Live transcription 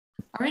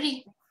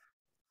Alrighty.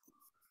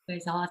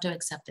 Guys, I'll have to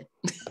accept it.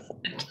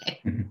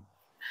 Okay.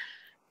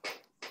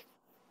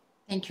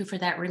 Thank you for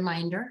that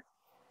reminder.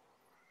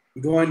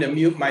 I'm going to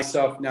mute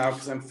myself now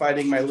because I'm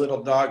fighting my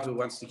little dog who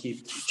wants to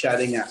keep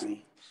chatting at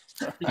me.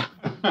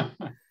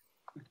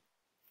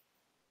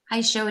 Hi,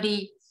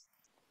 Shodi.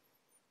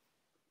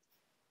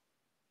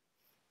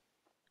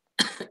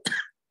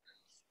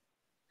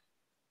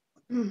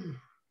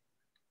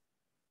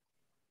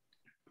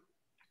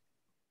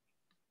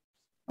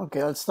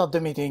 Okay, I'll start the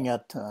meeting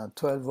at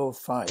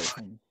 12:05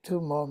 in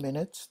 2 more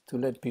minutes to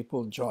let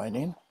people join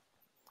in.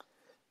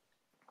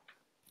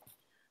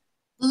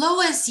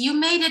 Lois, you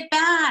made it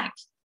back.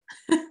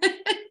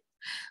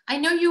 I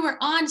know you were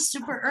on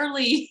super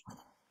early.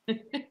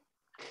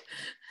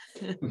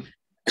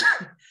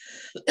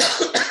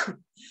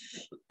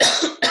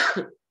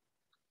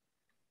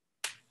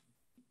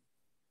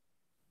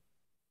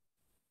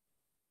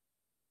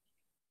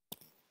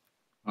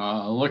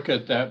 Look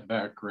at that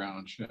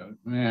background shot,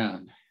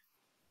 man.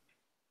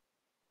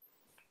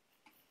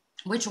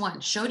 Which one?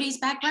 Shodi's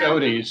background?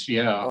 Shodi's,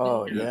 yeah.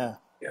 Oh, yeah.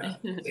 Yeah,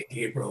 the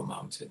Gabriel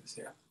Mountains,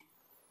 yeah.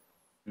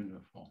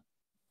 Beautiful.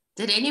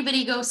 Did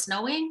anybody go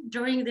snowing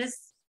during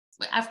this,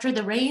 after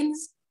the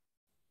rains?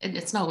 And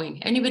it's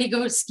snowing. Anybody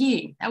go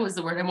skiing? That was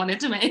the word I wanted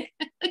to make.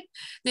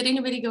 Did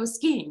anybody go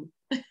skiing?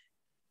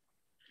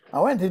 I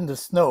went in the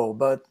snow,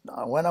 but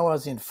when I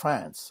was in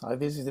France, I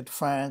visited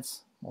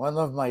France. One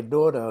of my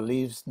daughter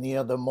lives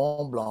near the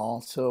Mont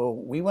Blanc, so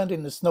we went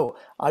in the snow.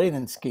 I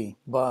didn't ski,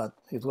 but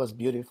it was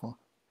beautiful.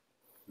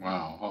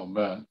 Wow, I'll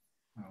bet.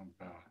 I'll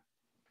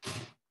bet.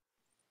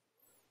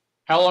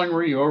 How long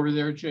were you over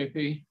there,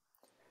 JP?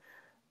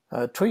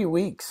 3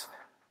 weeks.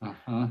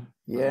 Uh-huh.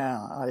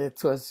 Yeah,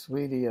 it was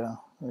really a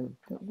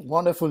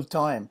wonderful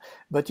time.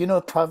 But you know,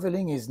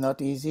 traveling is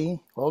not easy.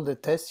 All the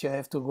tests you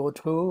have to go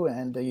through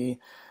and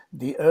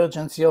the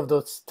urgency of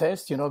those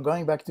tests, you know,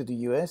 going back to the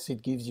US,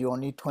 it gives you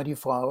only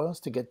 24 hours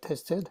to get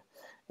tested.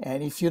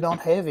 And if you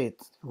don't have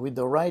it with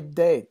the right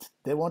date,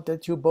 they won't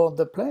let you board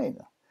the plane.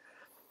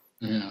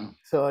 Yeah.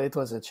 So it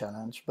was a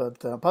challenge.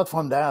 But apart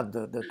from that,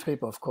 the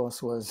trip, of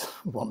course, was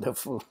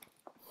wonderful.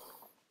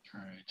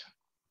 Right.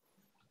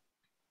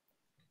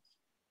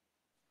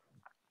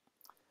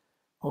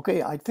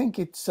 Okay, I think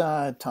it's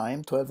time,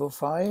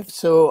 12:05.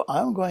 So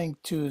I'm going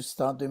to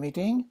start the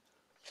meeting.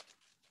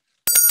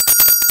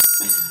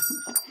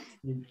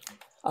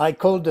 I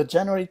called the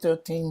January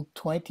 13,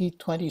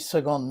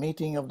 2022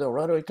 meeting of the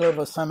Rotary Club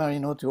of San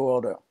Marino to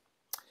order.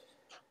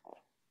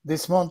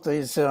 This month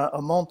is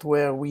a month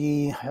where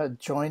we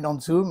joined on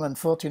Zoom,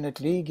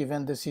 unfortunately,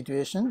 given the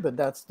situation, but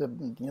that's the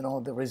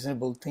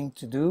reasonable thing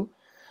to do.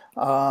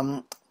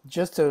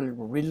 Just a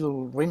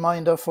little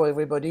reminder for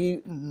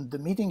everybody, the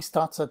meeting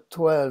starts at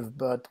 12,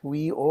 but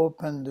we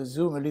opened the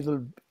Zoom a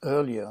little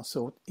earlier.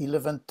 So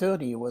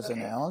 11:30 was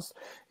announced.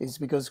 It's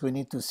because we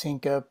need to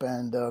sync up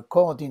and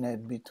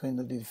coordinate between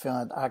the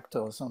different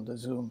actors on the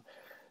Zoom.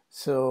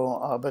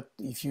 So, but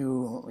if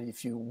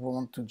you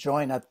want to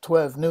join at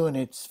 12 noon,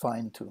 it's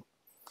fine too.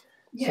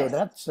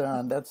 Yes.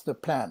 So that's the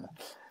plan.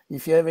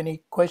 If you have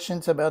any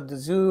questions about the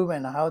Zoom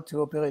and how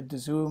to operate the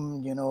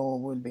Zoom, you know,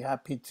 we'll be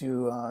happy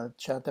to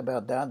chat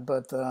about that.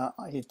 But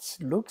it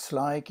looks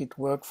like it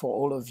worked for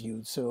all of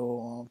you.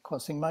 So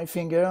crossing my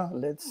finger,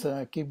 let's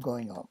keep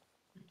going on.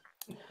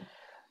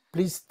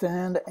 Please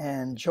stand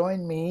and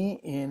join me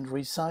in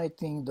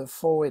reciting the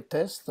 4-way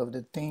test of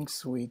the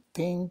things we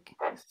think,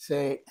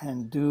 say,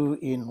 and do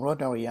in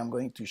Rotary. I'm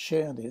going to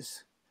share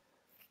this.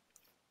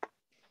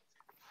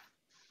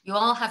 You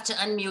all have to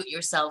unmute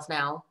yourself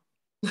now.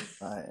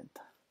 Right.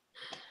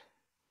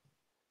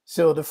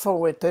 So the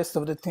 4-way test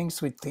of the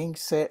things we think,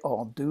 say,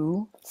 or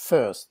do.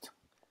 First,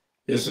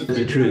 Is it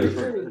the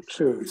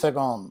truth?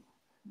 Second,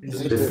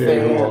 Is it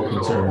fair and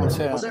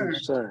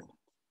concern?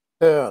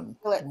 Third,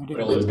 will it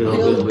build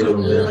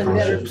goodwill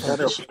and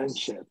better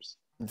friendships?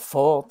 And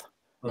fourth,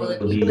 will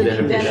it be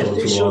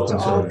beneficial to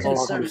all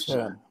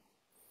concerned?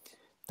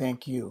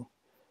 Thank you.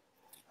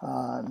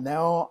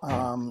 Now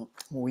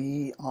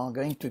we are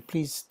going to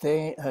please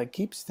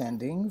keep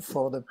standing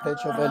for the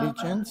Pledge of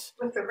Allegiance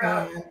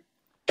and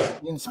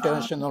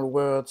inspirational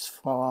words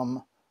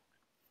from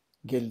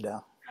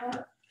Gilda.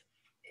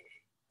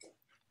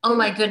 Oh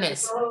my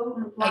goodness.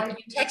 Like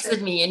you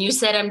texted me and you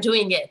said I'm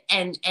doing it.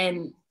 And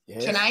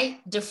yes. Can I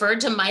defer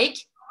to Mike?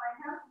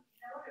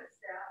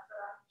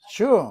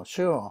 Sure.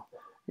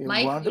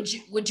 Mike,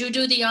 would you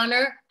do the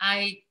honor?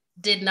 I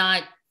did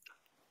not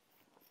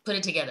put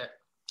it together.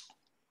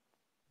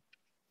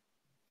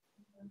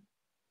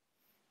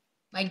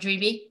 Mike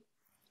Dreby?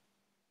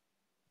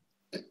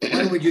 Why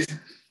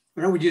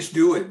don't we just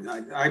do it?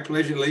 I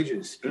pledge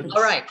allegiance.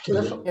 All right.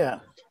 Yeah.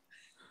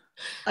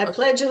 I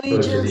pledge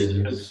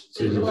allegiance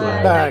to the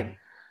flag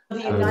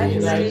of the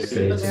United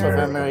States of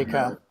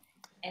America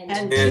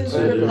and to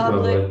the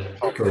republic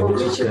for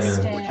which it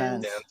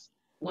stands,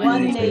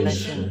 one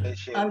nation,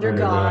 under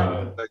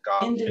God,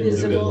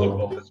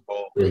 indivisible,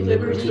 with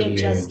liberty and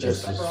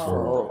justice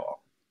for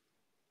all.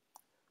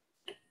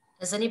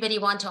 Does anybody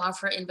want to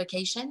offer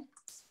invocation?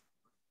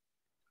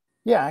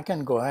 Yeah, I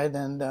can go ahead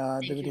and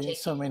Thank you, do JP.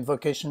 some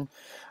invocation.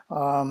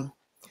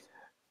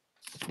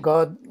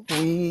 God,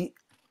 we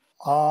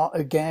are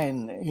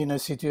again in a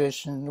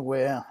situation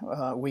where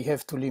we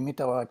have to limit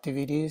our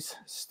activities,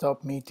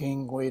 stop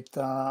meeting with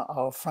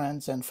our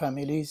friends and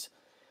families,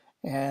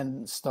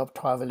 and stop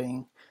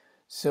traveling.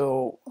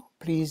 So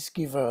please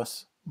give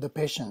us the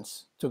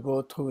patience to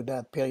go through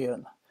that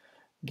period.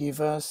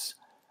 Give us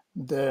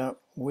the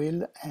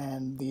will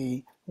and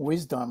the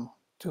wisdom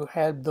to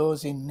help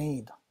those in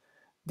need.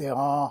 There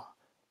are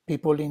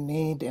people in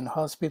need in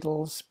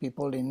hospitals,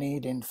 people in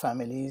need in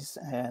families,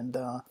 and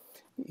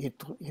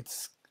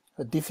it's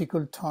a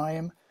difficult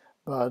time,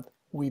 but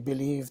we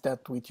believe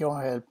that with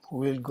your help,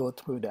 we'll go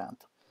through that.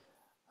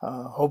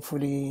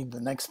 Hopefully,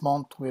 the next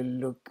month will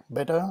look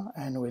better,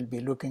 and we'll be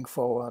looking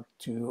forward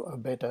to a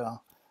better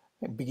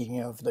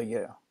beginning of the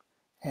year.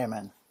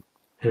 Amen.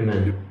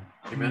 Amen.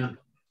 Amen.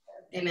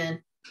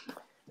 Amen.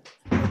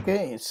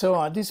 Okay,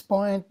 so at this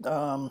point,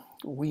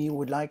 we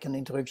would like an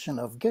introduction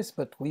of guests,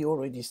 but we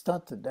already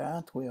started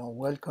that. We are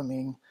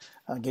welcoming,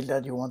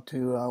 Gilda, do you want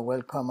to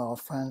welcome our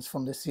friends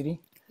from the city?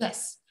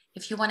 Yes,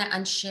 if you want to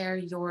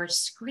unshare your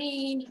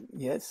screen.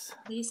 Yes.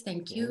 Please,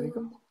 thank There we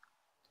go. you.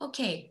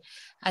 Okay,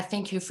 I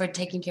thank you for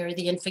taking care of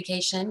the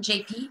invocation,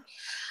 JP.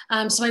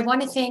 So I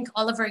want to thank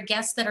all of our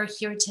guests that are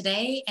here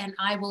today, and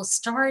I will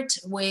start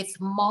with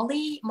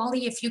Molly.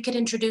 Molly, if you could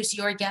introduce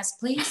your guest,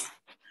 please.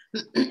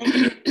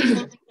 Thank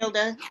you,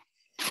 Hilda.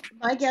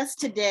 My guest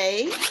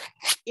today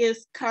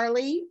is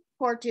Carly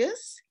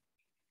Portis.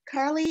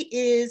 Carly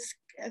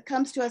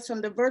comes to us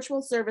from the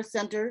Virtual Service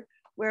Center,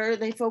 where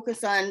they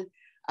focus on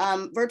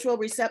virtual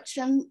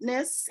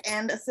receptionists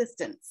and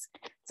assistants.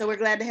 So we're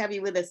glad to have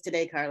you with us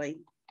today, Carly.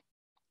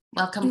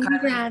 Welcome, Thank Carly.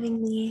 you for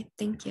having me.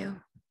 Thank you.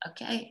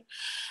 Okay,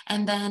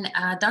 and then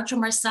Dr.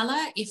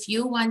 Marcella, if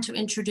you want to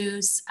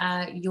introduce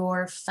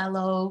your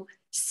fellow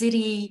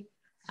city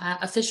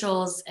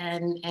officials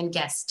and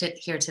guests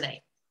here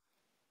today.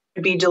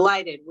 I'd be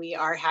delighted. We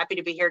are happy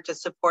to be here to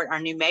support our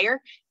new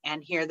mayor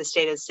and hear the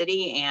state of the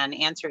city and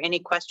answer any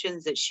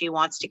questions that she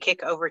wants to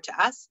kick over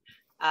to us.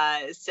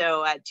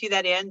 To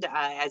that end,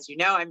 as you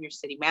know, I'm your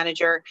city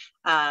manager.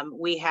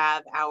 We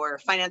have our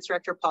finance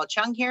director, Paul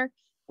Chung, here.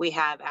 We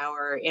have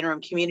our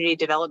interim community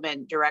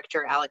development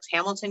director, Alex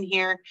Hamilton,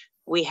 here.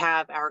 We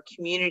have our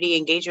community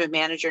engagement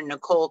manager,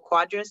 Nicole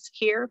Quadras,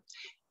 here.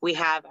 We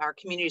have our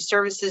community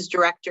services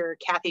director,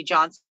 Kathy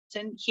Johnson,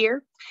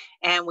 here.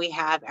 And we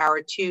have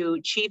our two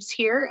chiefs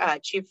here,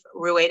 Chief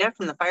Rueda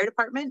from the fire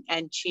department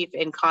and Chief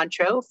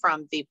Encontro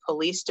from the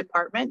police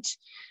department.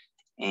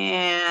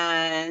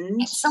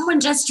 And someone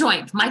just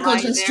joined. Michael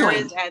just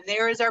joined. And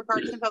there is our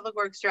Parks and Public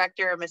Works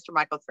Director, Mr.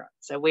 Michael Throne.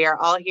 So we are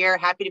all here,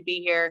 happy to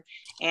be here.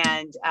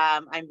 And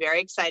I'm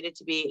very excited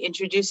to be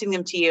introducing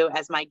them to you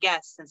as my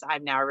guests since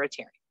I'm now a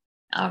Rotarian.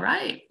 All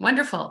right,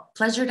 wonderful.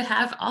 Pleasure to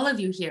have all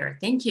of you here.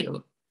 Thank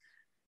you.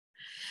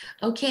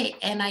 Okay,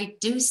 and I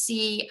do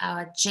see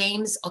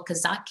James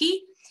Okazaki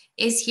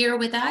is here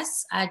with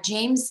us.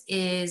 James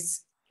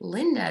is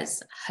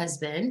Linda's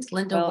husband.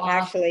 Linda. Well,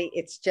 actually,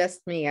 it's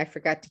just me. I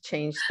forgot to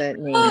change the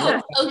name.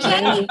 Oh,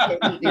 okay.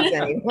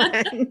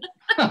 Anyone.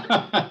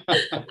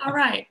 All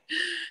right.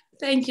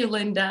 Thank you,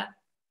 Linda.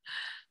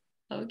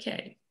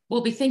 Okay.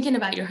 We'll be thinking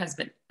about your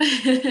husband.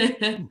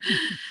 Okay.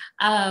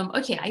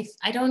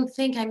 I don't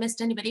think I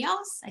missed anybody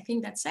else. I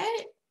think that's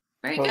it.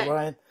 Very good. All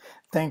right.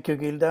 Thank you,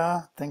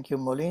 Gilda. Thank you,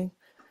 Molly.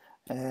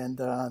 And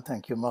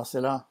thank you,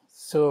 Marcella.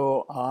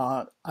 So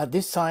at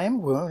this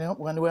time,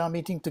 when we are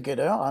meeting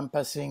together, I'm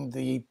passing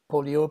the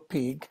polio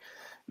pig,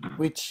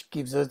 which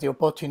gives us the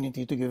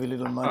opportunity to give a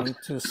little money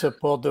to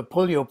support the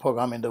polio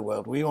program in the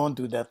world. We won't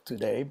do that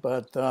today,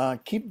 but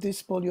keep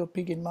this polio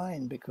pig in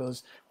mind,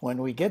 because when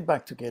we get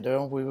back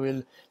together, we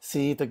will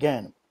see it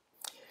again.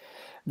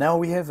 Now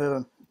we have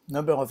a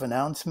number of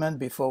announcements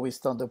before we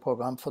start the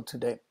program for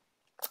today.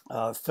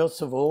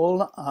 First of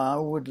all,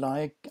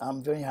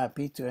 I'm very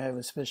happy to have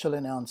a special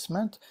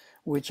announcement,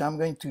 which I'm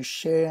going to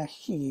share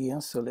here.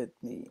 So let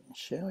me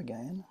share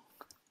again.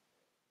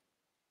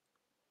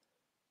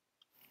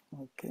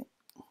 Okay.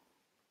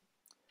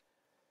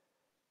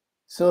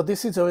 So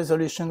this is a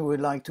resolution we'd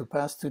like to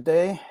pass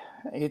today.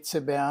 It's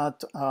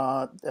about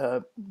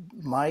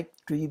Mike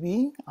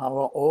Dreby,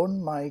 our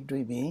own Mike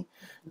Dreby,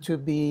 to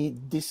be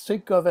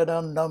District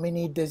Governor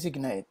nominee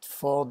designate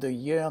for the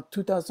year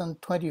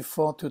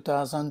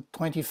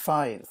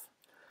 2024-2025.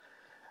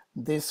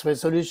 This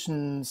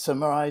resolution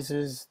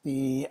summarizes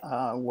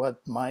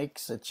what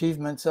Mike's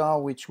achievements are,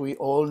 which we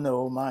all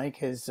know.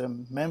 Mike is a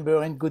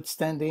member in good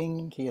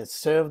standing. He has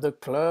served the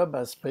club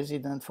as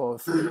president for a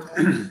full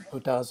term,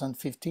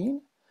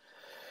 2015.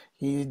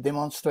 He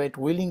demonstrates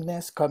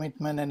willingness,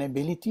 commitment, and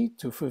ability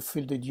to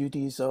fulfill the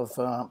duties of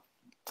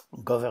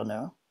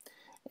governor,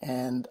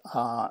 and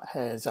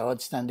has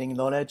outstanding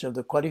knowledge of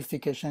the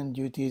qualification,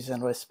 duties,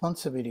 and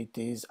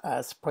responsibilities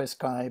as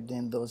prescribed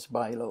in those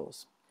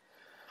bylaws.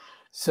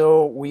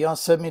 So we are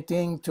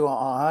submitting to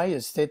RI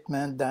a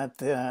statement that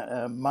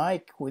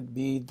Mike would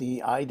be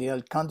the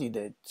ideal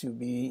candidate to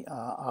be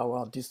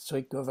our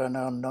district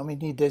governor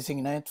nominee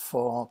designate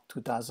for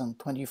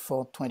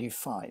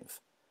 2024-25.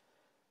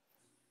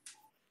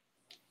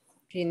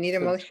 If you need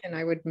a motion,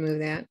 I would move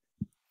that.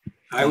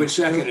 I would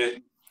second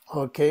it.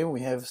 Okay,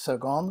 we have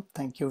second.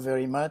 Thank you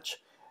very much.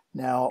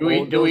 Now,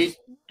 do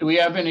we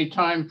have any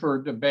time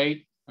for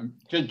debate? I'm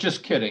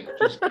just kidding.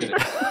 Just kidding.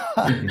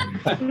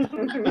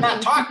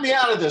 Matt, talk me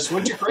out of this,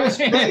 would you, Chris?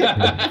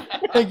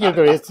 Thank you,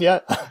 Chris. Yeah.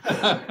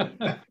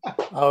 I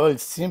will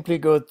simply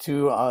go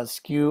to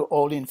ask you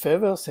all in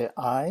favor. Say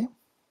aye.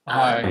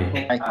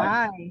 Aye.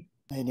 Aye.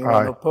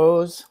 Anyone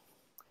oppose?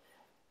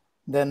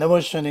 Then the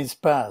motion is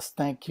passed.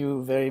 Thank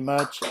you very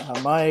much.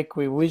 Mike,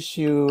 we wish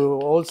you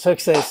all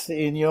success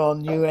in your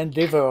new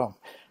endeavor.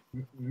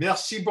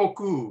 Merci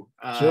beaucoup.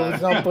 Je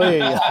vous en prie.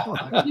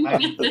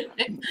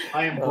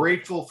 I am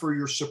grateful for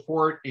your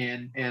support,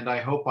 and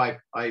I hope I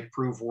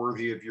prove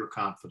worthy of your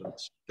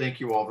confidence. Thank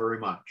you all very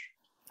much.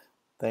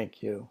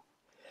 Thank you.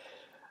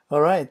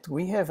 All right,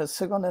 we have a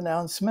second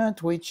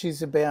announcement, which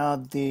is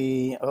about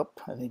the,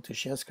 I need to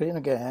share screen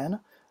again.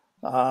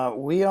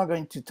 We are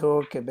going to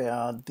talk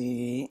about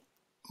the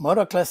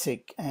Motor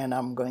Classic, and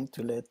I'm going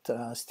to let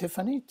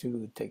Stephanie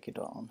to take it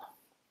on.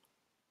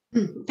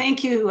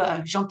 Thank you,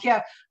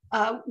 Jean-Pierre.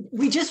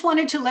 We just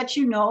wanted to let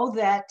you know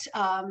that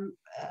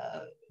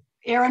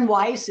Aaron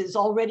Weiss is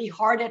already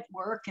hard at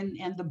work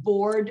and the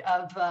board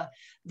of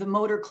the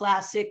Motor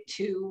Classic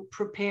to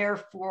prepare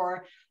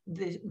for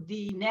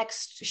the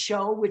next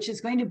show, which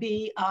is going to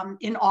be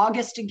in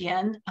August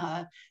again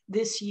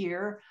this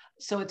year.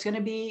 So it's going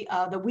to be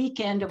the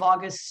weekend of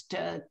August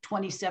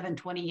 27,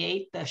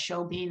 28, the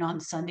show being on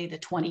Sunday, the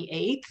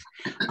 28th.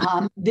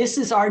 This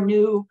is our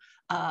new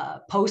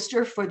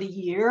poster for the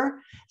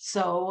year.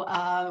 So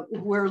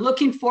we're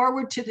looking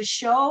forward to the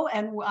show.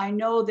 And I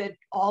know that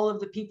all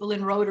of the people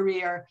in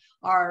Rotary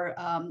are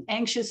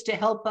anxious to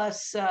help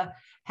us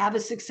have a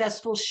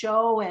successful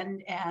show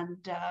and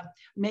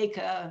make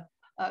a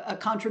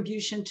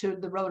contribution to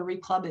the Rotary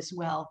Club as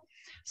well.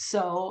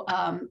 So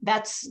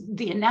that's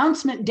the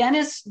announcement.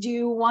 Dennis, do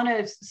you want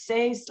to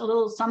say a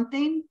little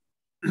something?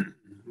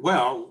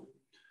 Well,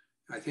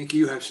 I think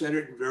you have said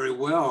it very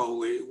well.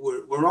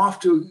 We're off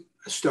to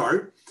a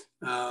start.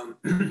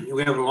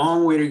 We have a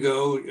long way to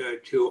go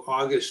to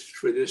August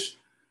for this.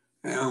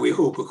 And we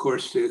hope, of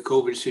course, the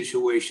COVID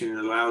situation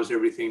allows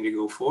everything to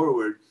go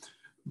forward.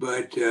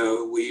 But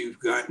we've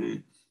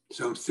gotten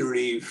some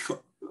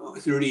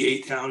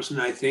 38,000,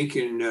 I think,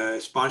 in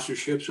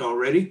sponsorships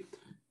already.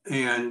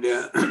 And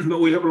but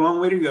we have a long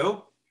way to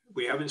go.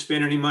 We haven't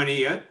spent any money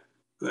yet,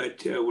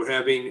 but we're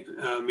having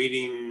a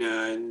meeting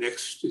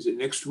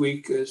next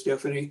week,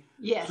 Stephanie?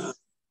 Yes.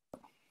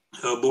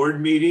 A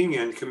board meeting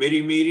and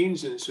committee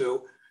meetings. And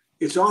so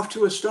it's off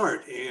to a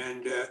start.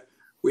 And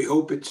we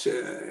hope it's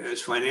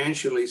as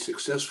financially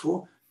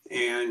successful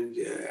and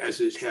as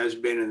it has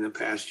been in the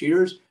past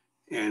years.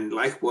 And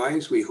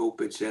likewise, we hope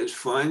it's as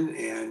fun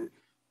and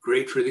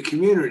great for the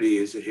community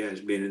as it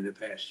has been in the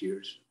past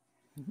years.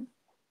 Mm-hmm.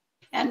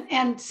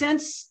 And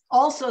since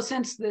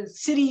the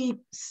city,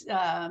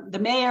 the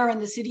mayor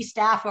and the city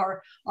staff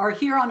are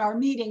here on our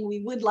meeting, we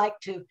would like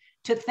to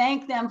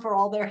thank them for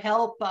all their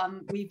help.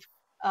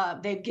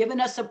 They've given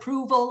us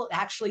approval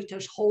actually to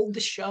hold the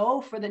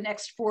show for the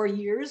next 4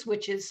 years,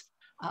 which is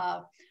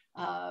a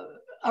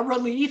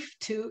relief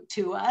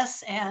to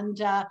us. And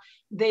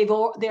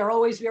they're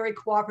always very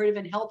cooperative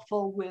and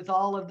helpful with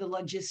all of the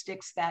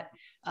logistics that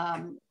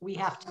we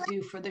have to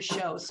do for the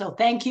show. So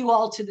thank you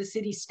all to the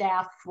city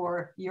staff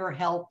for your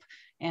help.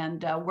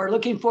 And we're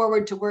looking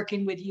forward to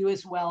working with you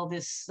as well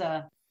this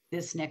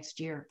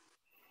next year.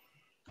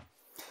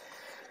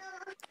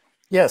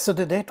 Yeah, so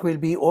the date will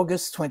be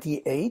August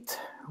 28th,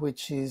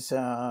 which is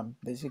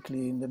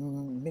basically in the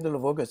middle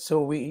of August.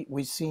 So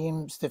we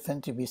seem,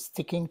 Stephen, to be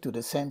sticking to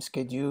the same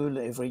schedule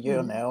every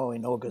year now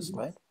in August,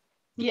 right?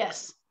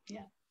 Yes,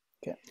 yeah.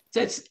 Okay.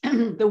 So it's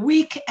the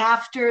week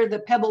after the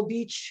Pebble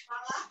Beach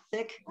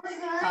Classic,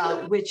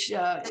 which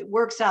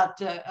works out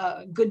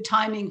good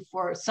timing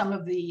for some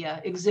of the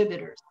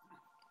exhibitors.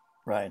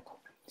 Right.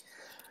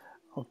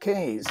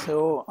 Okay,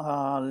 so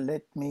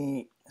let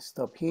me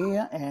stop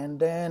here. And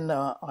then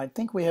I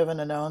think we have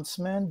an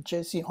announcement.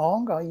 Jesse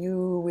Hong, are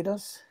you with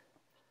us?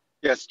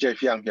 Yes,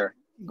 JP, I'm here.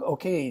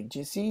 Okay,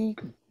 Jesse,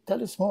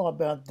 tell us more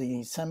about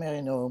the San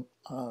Marino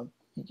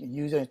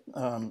user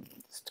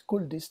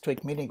school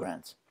district mini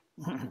grants.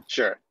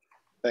 Sure.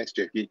 Thanks,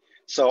 JP.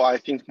 So I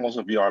think most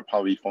of you are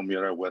probably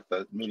familiar with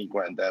the mini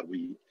grant that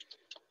we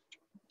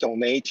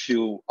donate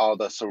to all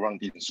the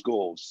surrounding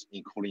schools,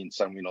 including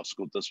San Marino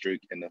School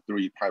District and the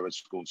 3 private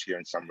schools here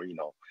in San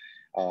Marino.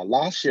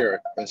 Last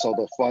year, and so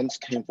the funds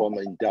came from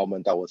an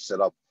endowment that was set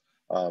up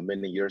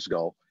many years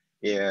ago.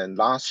 And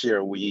last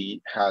year,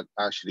 we had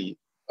actually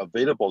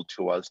available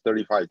to us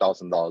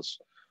 $35,000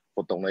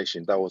 for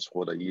donation. That was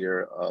for the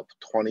year of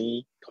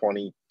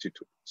 2020 to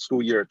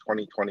school year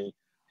 2020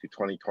 to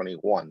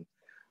 2021.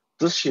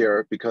 This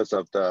year, because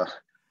of the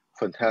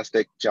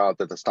fantastic job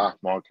that the stock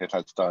market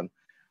has done.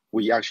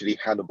 We actually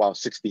had about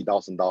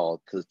 $60,000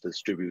 to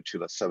distribute to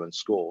the 7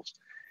 schools.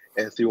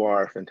 And through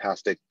our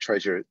fantastic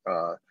treasurer,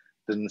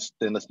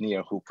 Dennis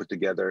Neer, who put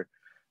together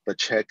the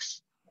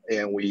checks,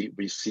 and we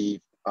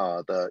received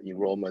the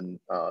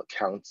enrollment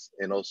counts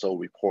and also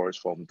reports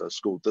from the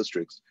school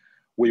districts,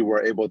 we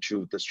were able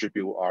to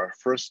distribute our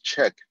first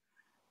check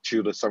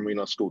to the San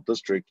Marino School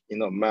District in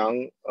the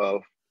amount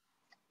of,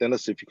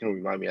 Dennis, if you can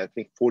remind me, I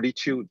think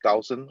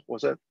 42,000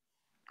 was it?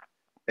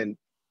 And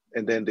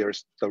then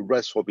there's the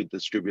rest will be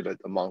distributed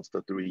amongst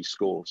the 3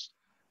 schools,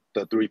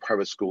 the 3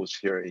 private schools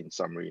here in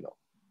San Marino.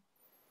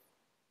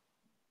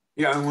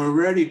 Yeah, and we're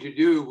ready to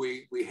do,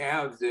 we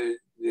have the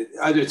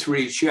other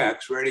 3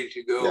 checks ready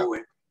to go,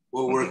 and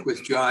we'll work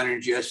with John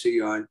and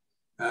Jesse on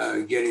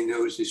getting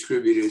those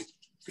distributed.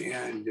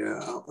 And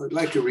I'd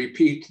like to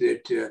repeat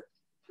that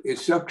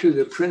it's up to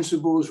the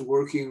principals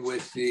working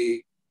with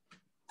the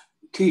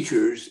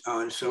teachers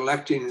on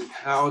selecting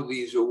how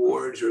these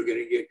awards are going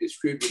to get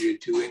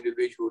distributed to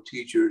individual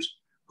teachers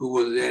who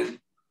will then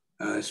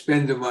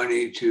spend the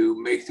money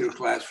to make their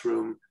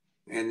classroom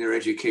and their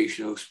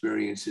educational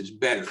experiences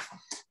better.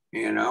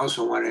 And I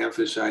also want to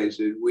emphasize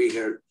that we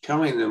are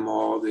telling them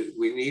all that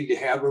we need to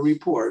have a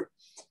report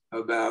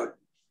about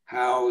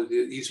how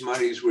these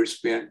monies were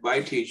spent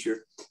by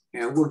teacher.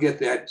 And we'll get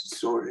that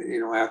sort of,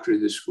 after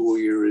the school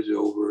year is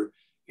over,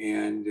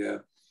 and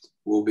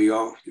we'll be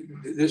off.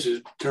 This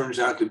turns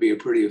out to be a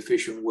pretty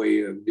efficient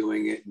way of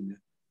doing it, and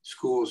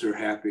schools are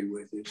happy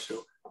with it.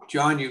 So,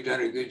 John, you've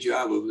done a good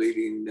job of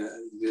leading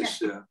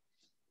this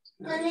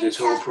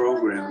whole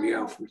program.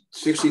 For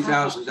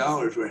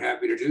 $60,000, we're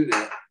happy to do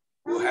that.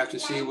 We'll have to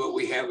see what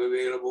we have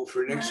available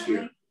for next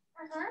year.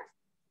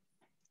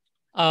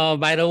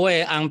 By the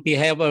way, on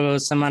behalf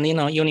of San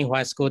Marino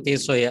Unified School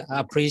District, I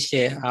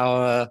appreciate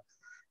our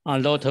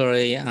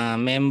Rotary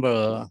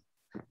member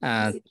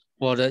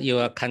for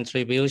your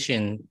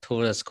contribution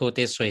to the school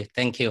district.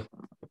 Thank you.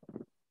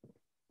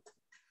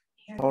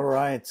 All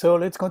right, so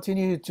let's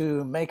continue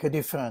to make a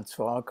difference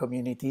for our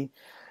community.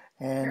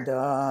 And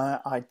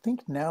I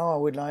think now I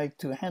would like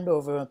to hand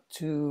over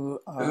to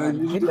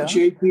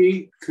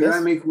JP, could I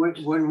make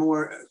one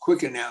more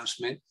quick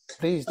announcement?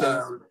 Please,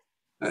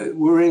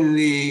 we're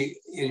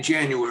in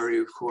January,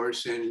 of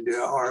course, and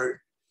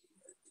our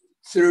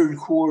 3rd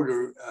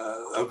quarter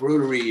of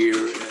Rotary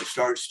year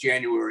started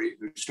January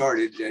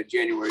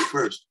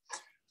 1st.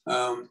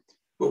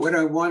 But what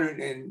I wanted,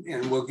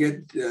 and we'll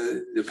get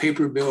the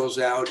paper bills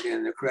out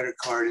and the credit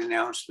card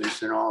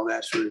announcements and all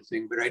that sort of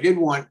thing. But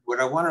what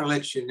I want to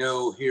let you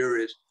know here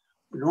is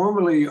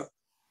normally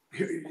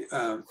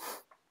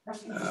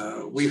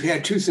we've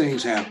had 2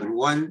 things happen.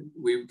 One,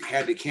 we've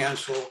had to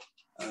cancel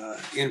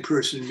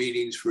in-person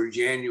meetings for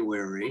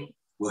January.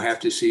 We'll have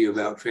to see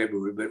about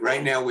February, but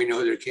right now we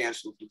know they're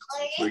canceled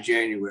for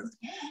January.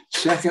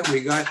 Second,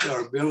 we got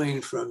our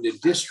billing from the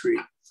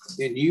district,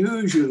 and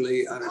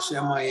usually on a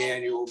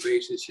semi-annual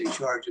basis, they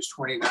charge us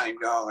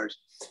 $29.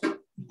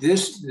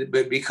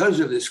 But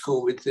because of this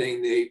COVID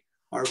thing, they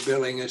are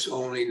billing us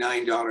only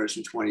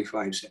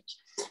 $9.25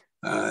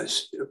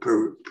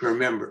 per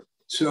member.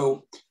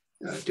 So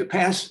to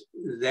pass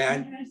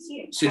that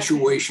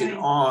situation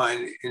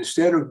on,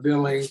 instead of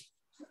billing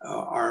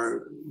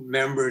our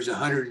members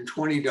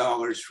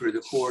 $120 for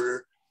the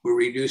quarter, we're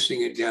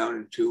reducing it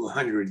down to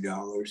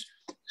 $100.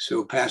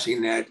 So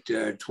passing that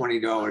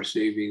 $20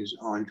 savings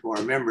on to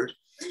our members.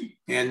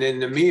 And then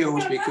the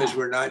meals, because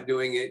we're not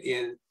doing it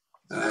in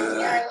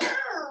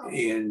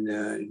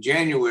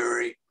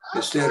January,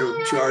 instead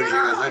of charging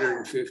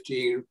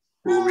 $115,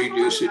 we'll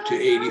reduce it to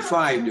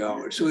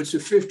 $85. So it's a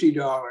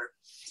 $50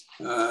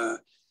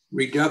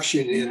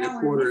 reduction in the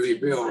quarterly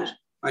bills.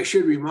 I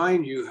should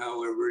remind you,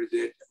 however,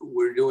 that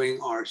we're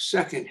doing our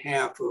second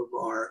half of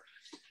our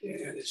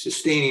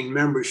sustaining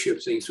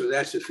membership thing. So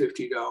that's a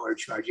 $50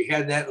 charge. You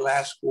had that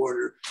last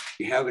quarter,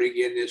 you have it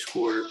again this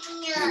quarter,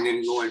 and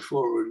then going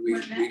forward,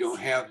 we don't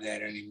have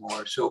that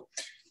anymore. So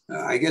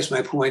I guess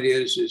my point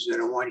is that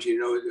I want you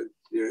to know that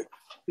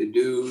the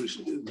dues,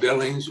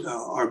 billings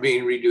are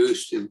being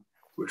reduced, and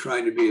we're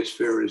trying to be as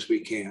fair as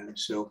we can.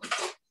 So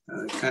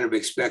kind of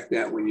expect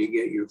that when you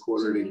get your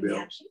quarterly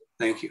bills.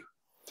 Thank you.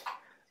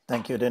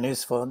 Thank you,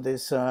 Dennis, for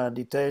these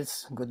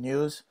details. Good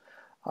news.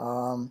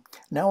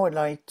 Now I'd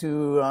like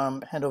to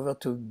hand over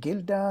to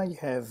Gilda. You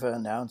have an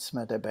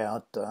announcement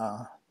about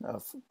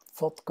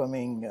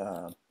forthcoming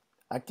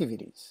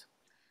activities.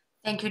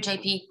 Thank you,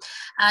 JP.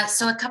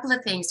 So a couple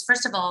of things.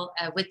 First of all,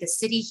 with the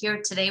city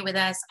here today with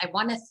us, I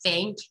want to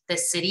thank the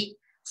city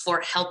for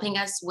helping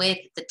us with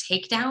the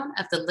takedown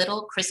of the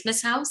little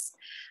Christmas house.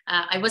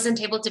 I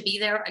wasn't able to be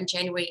there on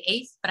January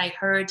 8th, but I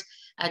heard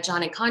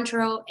John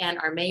Encontro and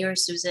our mayor,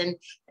 Susan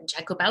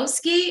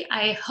Jakubowski,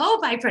 I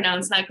hope I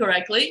pronounced that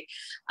correctly,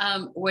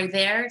 were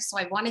there. So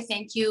I want to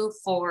thank you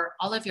for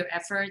all of your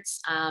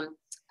efforts.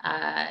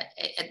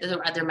 The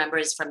other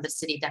members from the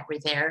city that were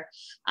there.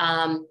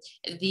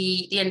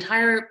 The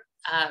entire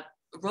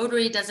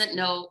Rotary doesn't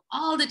know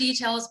all the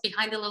details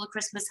behind the little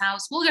Christmas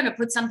house. We're going to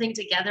put something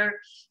together,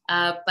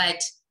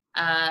 but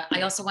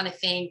I also want to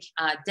thank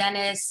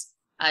Dennis,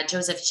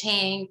 Joseph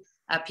Chang,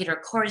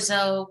 Peter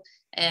Corzo,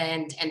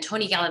 and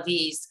Tony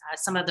Galaviz.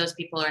 Some of those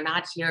people are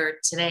not here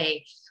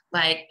today,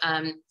 but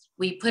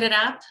we put it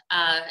up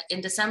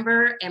in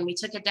December and we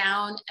took it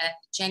down at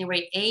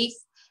January 8th.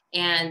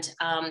 And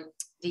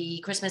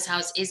the Christmas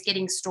house is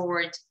getting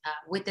stored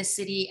with the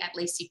city at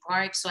Lacey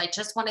Park. So I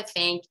just want to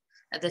thank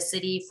the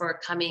city for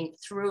coming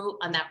through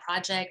on that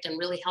project and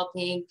really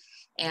helping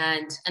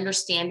and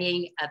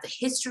understanding the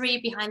history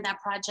behind that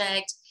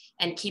project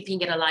and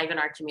keeping it alive in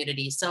our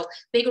community. So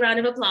big round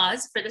of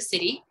applause for the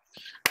city.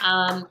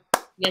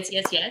 Yes.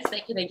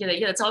 Thank you.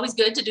 It's always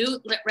good to do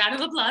round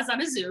of applause on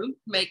a Zoom.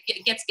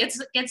 Gets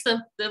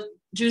the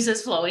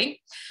juices flowing.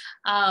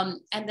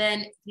 And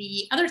then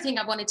the other thing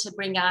I wanted to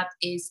bring up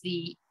is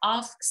the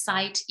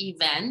off-site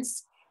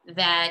events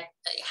that,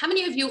 how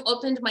many of you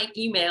opened my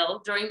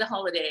email during the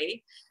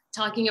holiday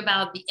talking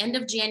about the end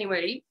of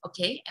January?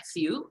 Okay, a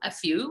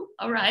few,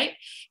 all right.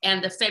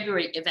 And the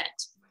February event.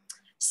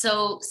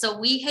 So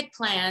we had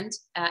planned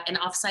an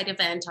offsite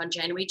event on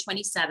January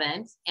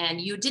 27th,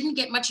 and you didn't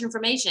get much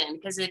information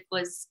because it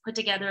was put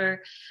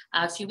together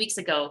a few weeks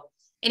ago.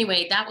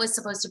 Anyway, that was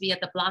supposed to be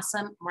at the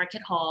Blossom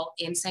Market Hall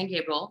in San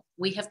Gabriel.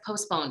 We have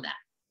postponed that.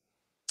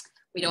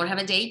 We don't have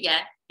a date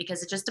yet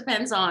because it just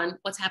depends on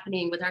what's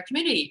happening with our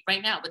community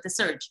right now with the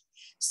surge.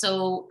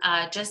 So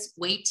just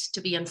wait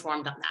to be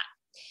informed on that.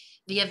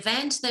 The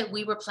event that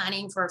we were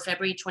planning for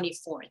February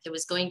 24th, it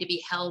was going to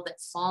be held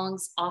at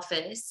Fong's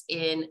office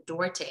in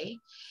Duarte.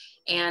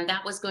 And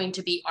that was going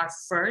to be our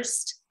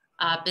first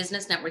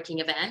business networking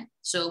event.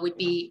 So it would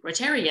be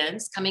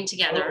Rotarians coming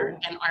together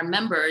and our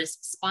members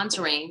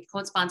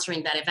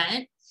co-sponsoring that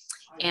event.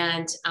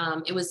 And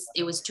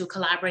it was to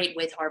collaborate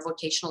with our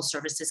vocational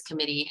services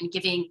committee and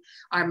giving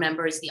our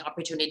members the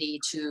opportunity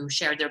to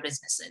share their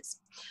businesses.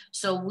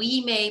 So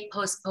we may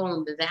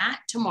postpone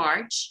that to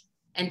March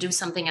and do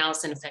something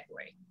else in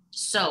February.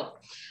 So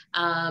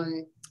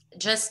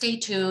just stay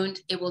tuned.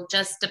 It will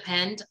just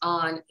depend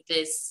on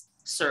this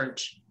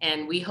surge.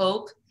 And we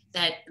hope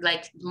that,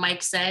 like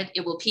Mike said,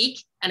 it will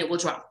peak and it will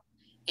drop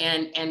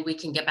and we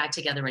can get back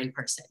together in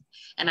person.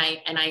 And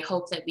I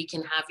hope that we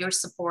can have your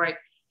support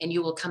and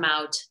you will come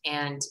out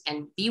and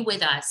be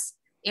with us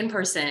in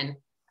person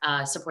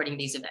supporting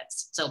these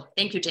events. So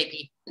thank you,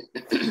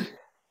 JP.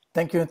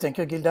 Thank you,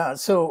 Gilda.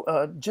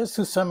 So just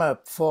to sum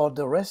up, for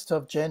the rest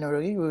of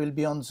January, we will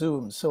be on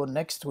Zoom. So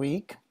next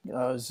week,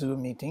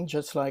 Zoom meeting,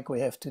 just like we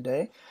have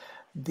today.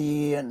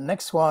 The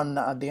next one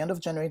at the end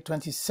of January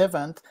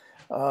 27th,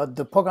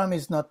 the program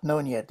is not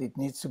known yet. It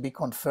needs to be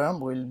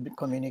confirmed. We'll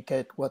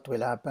communicate what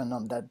will happen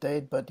on that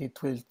date, but it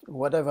will,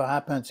 whatever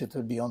happens, it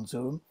will be on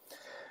Zoom.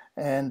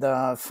 And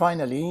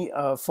finally,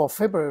 for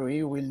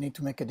February, we'll need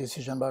to make a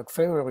decision about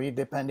February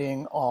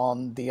depending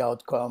on the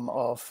outcome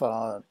of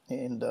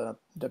in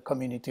the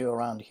community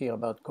around here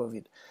about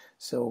COVID.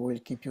 So we'll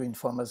keep you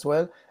informed as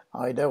well.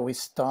 Either we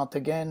start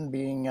again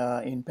being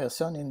in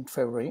person in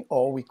February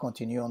or we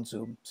continue on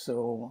Zoom.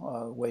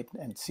 So wait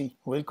and see.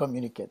 We'll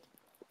communicate.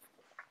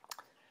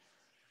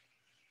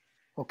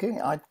 Okay,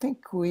 I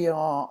think we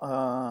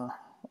are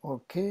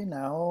okay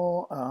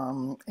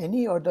now.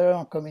 Any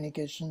other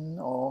communication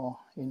or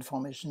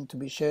information to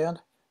be shared?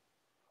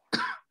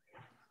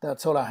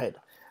 That's all I had.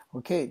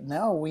 Okay,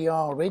 now we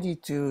are ready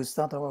to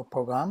start our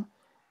program.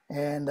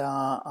 And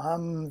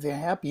I'm very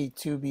happy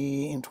to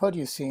be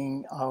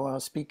introducing our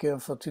speaker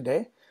for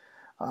today.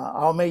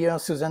 Our mayor,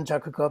 Susan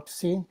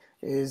Jakubowski,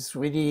 is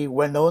really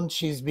well known.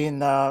 She's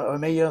been a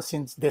mayor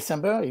since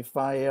December, if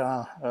I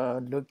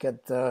look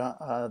at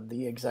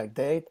the exact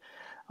date.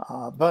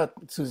 But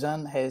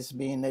Susan has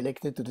been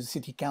elected to the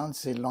city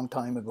council a long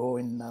time ago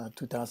in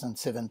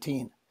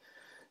 2017.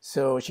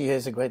 So she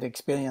has a great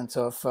experience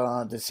of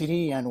the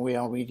city, and we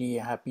are really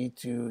happy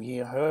to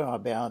hear her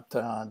about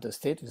the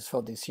status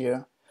for this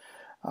year.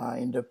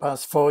 In the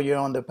past 4 years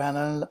on the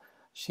panel,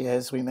 she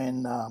has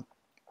been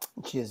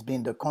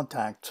the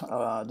contact,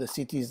 the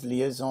city's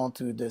liaison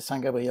to the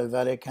San Gabriel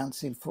Valley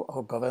Council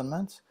for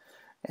Government,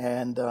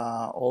 and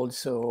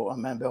also a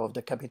member of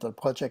the Capital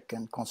Project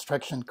and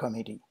Construction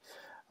Committee.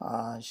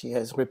 She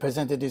has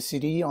represented the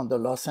city on the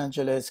Los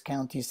Angeles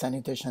County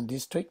Sanitation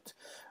District,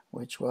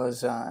 which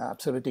was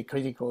absolutely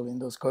critical in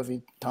those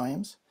COVID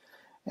times,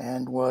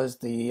 and was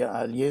the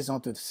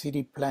liaison to the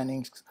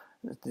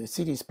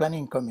city's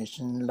Planning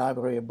Commission,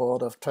 Library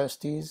Board of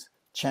Trustees,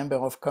 Chamber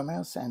of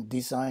Commerce, and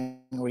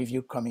Design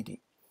Review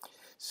Committee.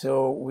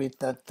 So with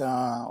that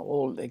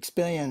whole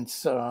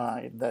experience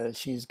that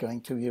she's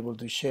going to be able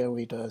to share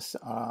with us,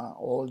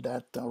 all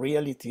that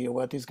reality of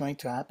what is going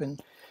to happen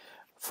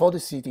for the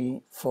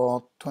city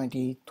for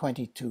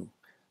 2022.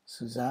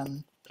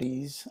 Suzanne,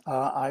 please.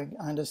 I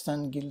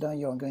understand, Gilda,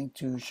 you're going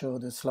to show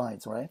the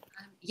slides, right?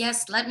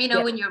 Yes, let me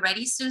know when you're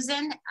ready,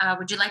 Susan.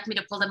 Would you like me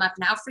to pull them up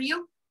now for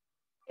you?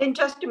 In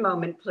just a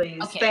moment,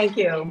 please. Okay. Thank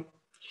you.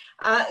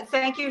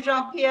 Thank you,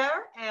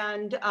 Jean-Pierre,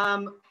 and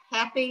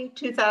happy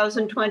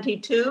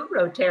 2022,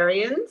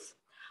 Rotarians.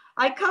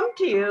 I come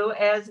to you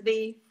as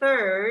the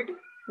third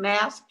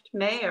masked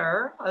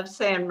mayor of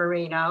San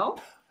Marino.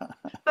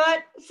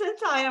 But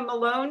since I am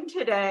alone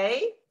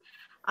today,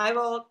 I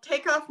will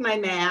take off my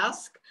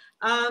mask,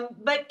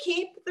 but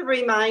keep the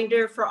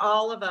reminder for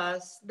all of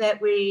us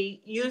that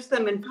we use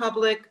them in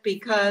public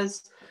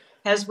because,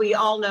 as we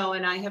all know,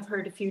 and I have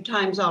heard a few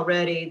times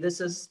already,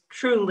 this is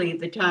truly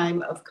the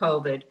time of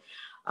COVID.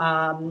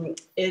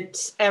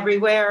 It's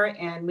everywhere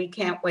and we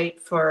can't wait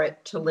for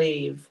it to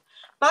leave.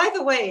 By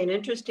the way, an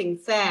interesting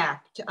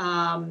fact,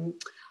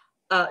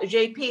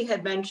 JP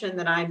had mentioned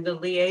that I'm the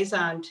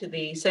liaison to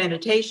the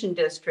sanitation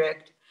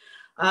district.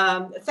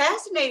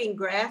 Fascinating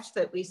graphs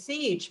that we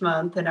see each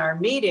month in our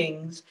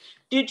meetings.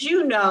 Did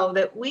you know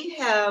that we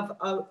have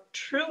a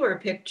truer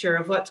picture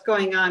of what's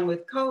going on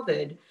with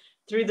COVID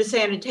through the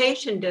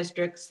sanitation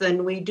districts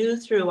than we do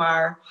through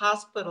our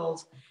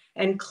hospitals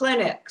and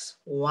clinics?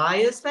 Why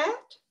is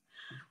that?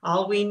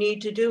 All we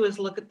need to do is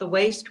look at the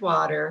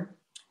wastewater,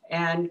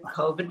 and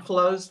COVID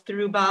flows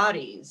through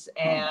bodies.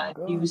 And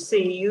you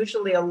see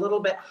usually a little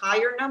bit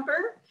higher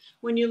number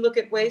when you look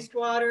at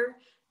wastewater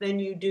than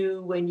you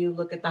do when you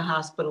look at the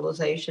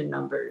hospitalization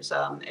numbers.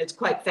 It's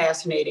quite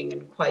fascinating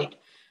and quite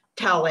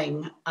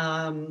telling.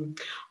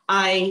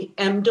 I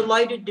am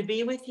delighted to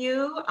be with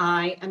you.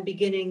 I am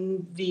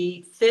beginning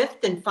the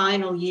 5th and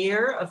final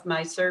year of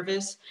my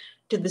service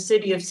to the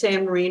city of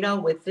San Marino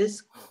with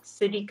this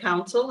city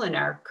council in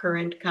our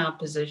current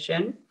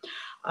composition.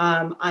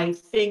 I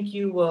think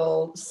you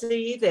will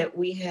see that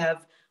we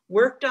have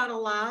worked on a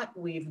lot,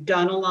 we've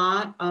done a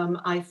lot.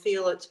 I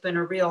feel it's been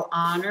a real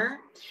honor.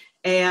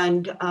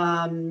 And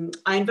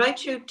I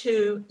invite you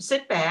to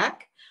sit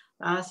back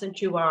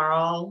since you are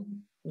all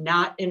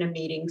not in a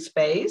meeting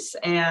space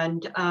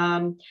and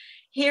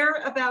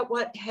hear about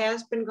what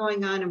has been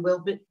going on and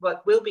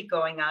what will be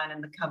going on in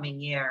the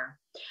coming year.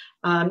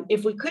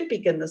 If we could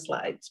begin the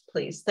slides,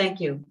 please. Thank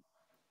you.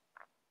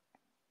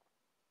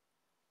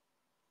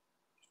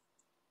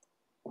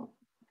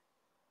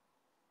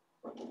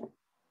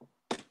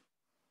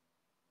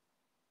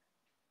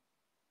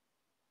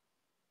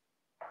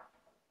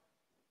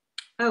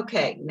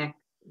 Okay,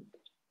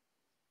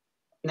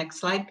 next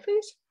slide,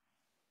 please.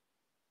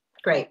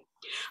 Great.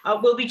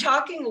 We'll be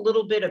talking a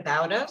little bit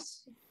about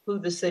us, who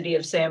the city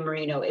of San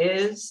Marino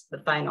is,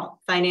 the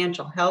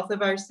financial health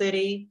of our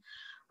city,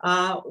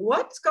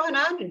 what's going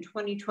on in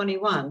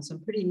 2021, some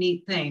pretty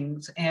neat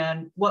things,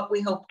 and what we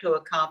hope to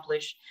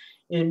accomplish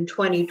in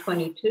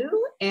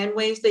 2022, and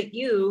ways that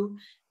you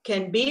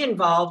can be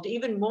involved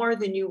even more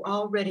than you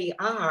already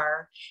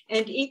are,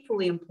 and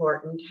equally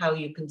important, how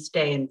you can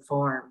stay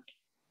informed.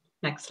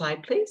 Next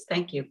slide, please.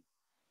 Thank you.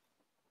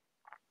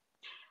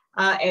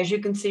 As you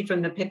can see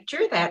from the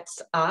picture,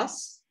 that's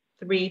us,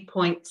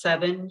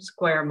 3.7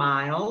 square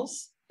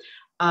miles.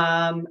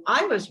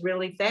 I was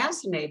really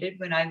fascinated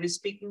when I was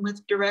speaking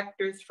with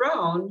Director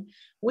Throne.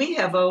 We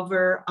have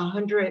over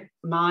 100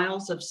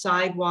 miles of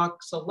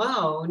sidewalks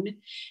alone,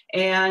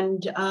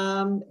 and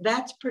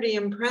that's pretty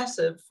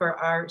impressive for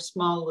our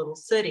small little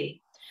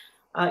city.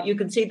 You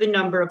can see the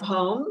number of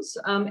homes.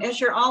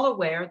 As you're all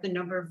aware, the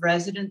number of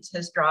residents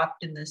has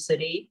dropped in the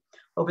city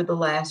over the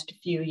last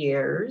few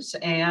years.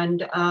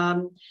 And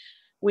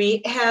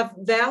we have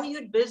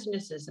valued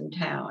businesses in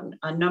town.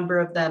 A number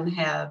of them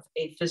have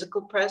a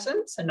physical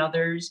presence and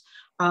others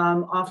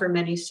offer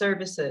many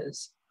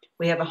services.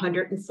 We have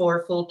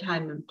 104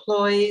 full-time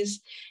employees,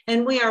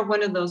 and we are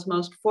one of those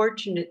most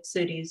fortunate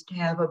cities to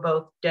have a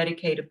both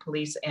dedicated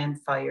police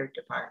and fire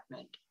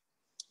department.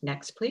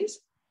 Next, please.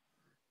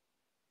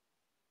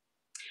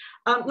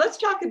 Let's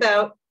talk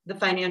about the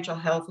financial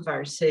health of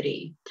our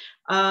city.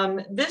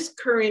 This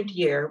current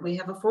year, we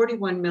have a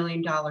 $41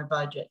 million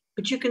budget,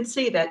 but you can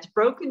see that's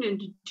broken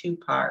into two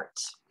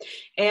parts.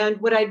 And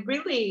what I'd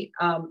really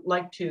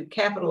like to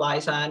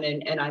capitalize on,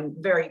 and I'm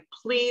very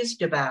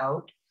pleased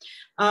about,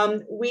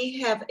 we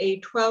have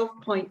a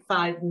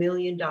 $12.5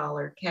 million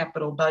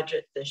capital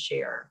budget this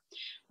year.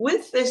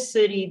 With this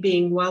city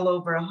being well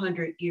over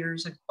 100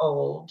 years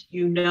old,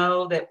 you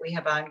know that we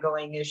have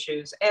ongoing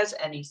issues, as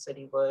any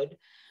city would,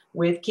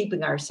 with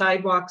keeping our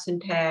sidewalks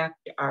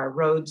intact, our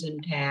roads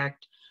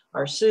intact,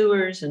 our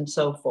sewers, and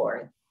so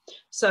forth.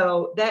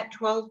 So that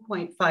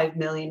 12.5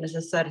 million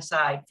is set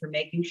aside for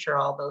making sure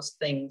all those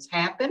things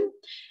happen.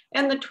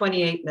 And the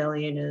 28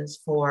 million is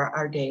for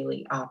our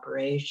daily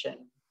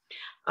operation.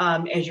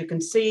 As you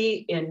can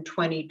see, in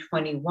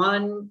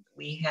 2021,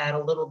 we had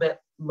a little bit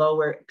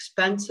lower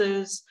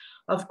expenses.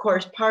 Of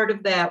course, part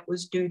of that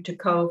was due to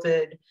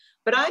COVID,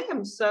 but I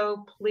am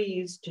so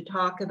pleased to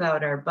talk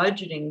about our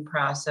budgeting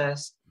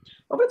process.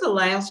 Over the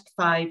last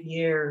 5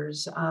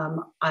 years,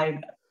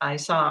 I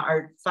saw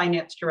our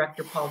finance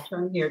director, Paul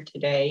Turn, here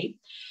today.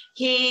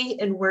 He,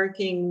 in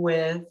working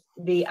with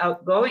the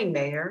outgoing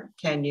mayor,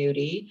 Ken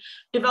Udy,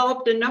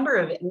 developed a number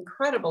of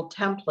incredible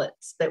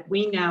templates that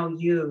we now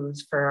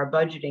use for our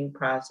budgeting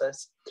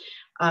process.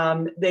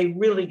 They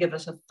really give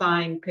us a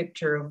fine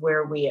picture of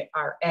where we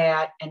are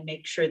at and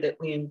make sure that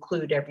we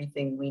include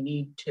everything we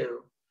need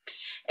to.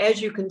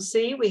 As you can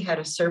see, we had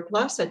a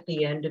surplus at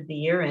the end of the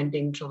year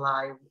ending June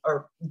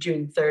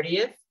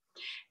 30th.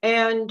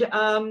 And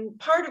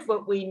part of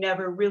what we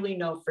never really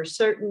know for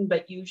certain,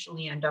 but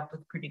usually end up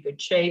with pretty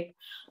good shape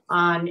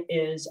on,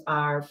 is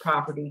our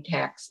property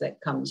tax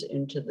that comes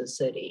into the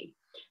city.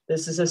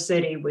 This is a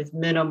city with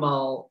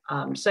minimal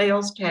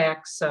sales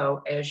tax.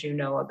 So as you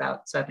know,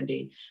 about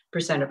 70%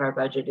 of our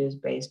budget is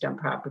based on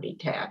property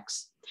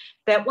tax.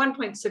 That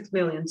 1.6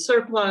 million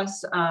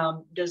surplus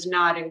does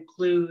not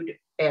include,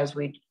 as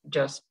we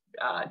just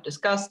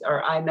discussed,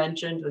 or I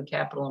mentioned, the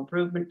capital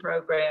improvement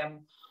program,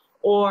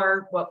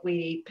 or what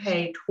we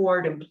pay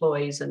toward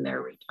employees in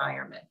their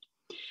retirement.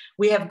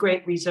 We have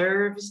great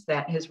reserves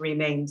that has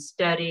remained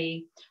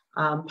steady.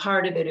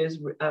 Part of it is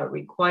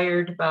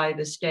required by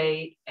the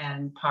state,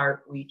 and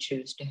part we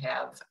choose to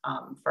have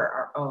for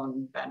our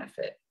own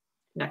benefit.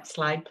 Next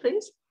slide,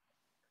 please.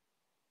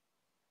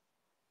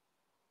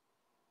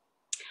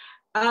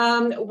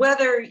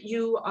 Whether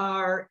you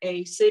are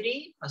a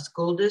city, a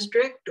school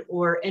district,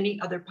 or any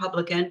other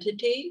public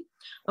entity,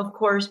 of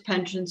course,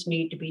 pensions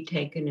need to be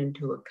taken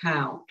into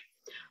account.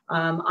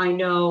 I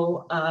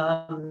know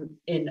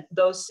in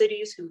those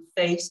cities who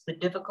face the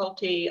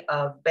difficulty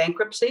of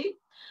bankruptcy,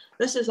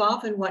 this is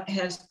often what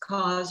has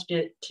caused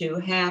it to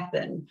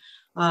happen.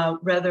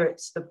 Whether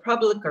it's the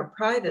public or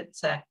private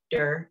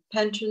sector,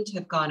 pensions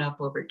have gone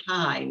up over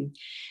time.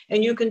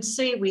 And you can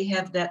see we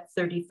have that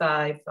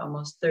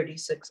almost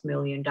 $36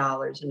 million in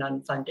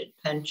unfunded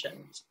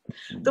pensions.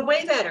 The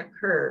way that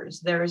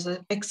occurs, there is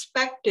an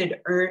expected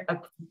a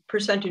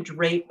percentage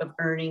rate of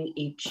earning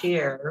each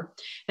year.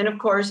 And of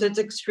course, it's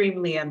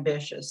extremely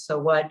ambitious. So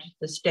what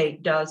the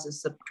state does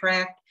is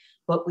subtract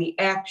what we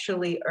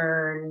actually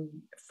earn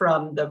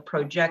from the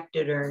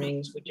projected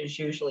earnings, which is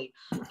usually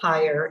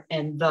higher,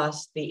 and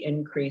thus the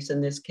increase,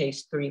 in this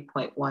case,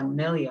 3.1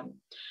 million.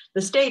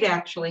 The state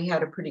actually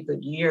had a pretty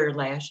good year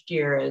last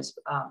year, as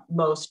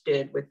most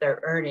did with their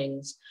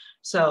earnings.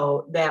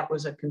 So that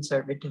was a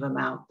conservative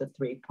amount, the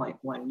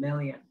 3.1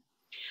 million.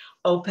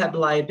 OPEB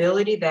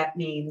liability, that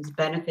means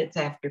benefits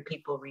after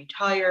people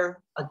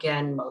retire.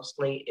 Again,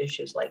 mostly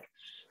issues like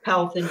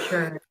health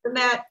insurance, and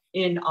that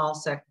in all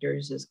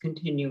sectors is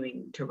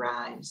continuing to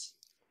rise.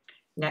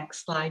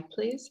 Next slide,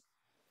 please.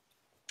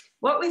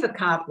 What we've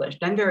accomplished,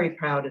 I'm very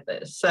proud of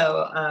this.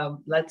 So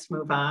let's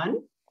move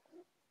on.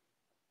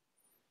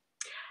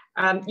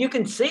 You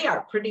can see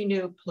our pretty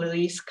new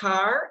police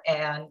car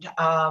and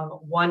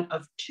one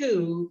of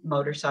 2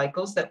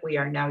 motorcycles that we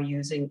are now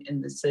using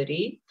in the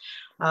city.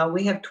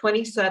 We have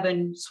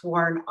 27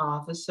 sworn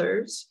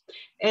officers,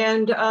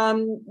 and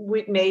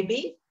we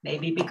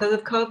maybe because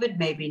of COVID,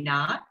 maybe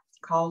not,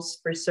 calls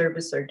for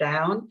service are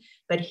down,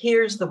 but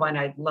here's the one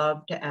I'd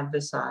love to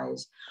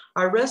emphasize.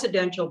 Our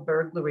residential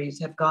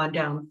burglaries have gone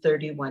down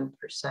 31%.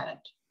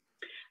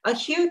 A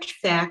huge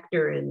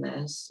factor in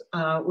this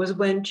was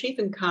when Chief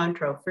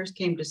Incontro first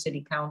came to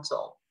City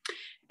Council,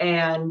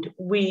 and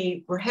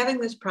we were having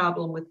this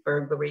problem with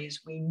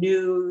burglaries. We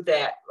knew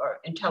that, or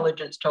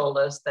intelligence told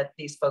us that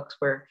these folks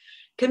were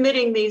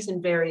committing these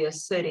in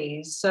various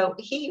cities. So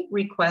he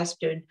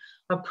requested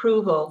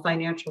approval,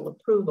 financial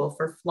approval,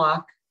 for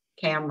flock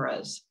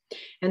cameras.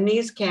 And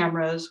these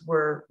cameras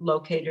were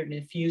located in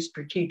a few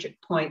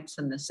strategic points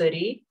in the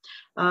city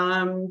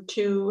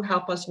to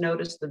help us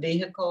notice the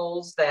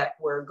vehicles that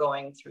were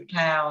going through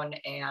town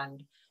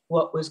and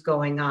what was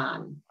going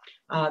on.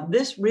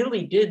 This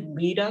really did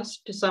lead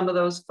us to some of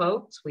those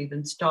folks. We've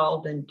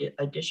installed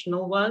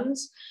additional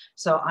ones.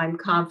 So I'm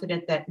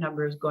confident that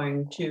number is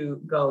going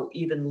to go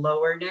even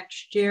lower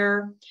next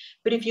year.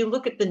 But if you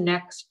look at the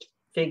next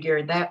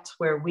figure, that's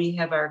where we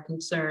have our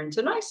concerns,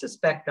 and I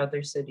suspect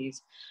other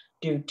cities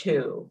do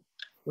too.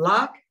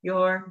 Lock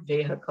your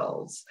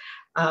vehicles.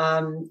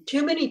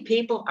 Too many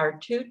people are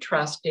too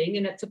trusting,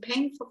 and it's a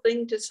painful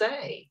thing to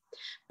say,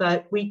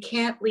 but we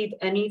can't leave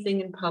anything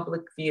in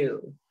public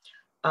view.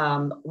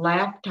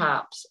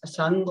 Laptops,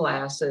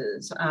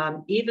 sunglasses,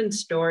 even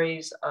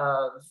stories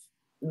of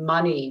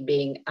money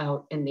being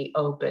out in the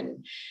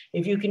open.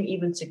 If you can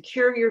even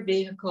secure your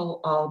vehicle,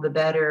 all the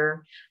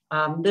better.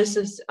 This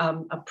is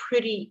a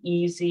pretty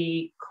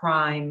easy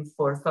crime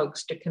for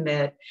folks to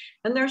commit.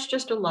 And there's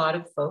just a lot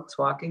of folks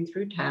walking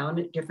through town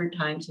at different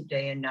times of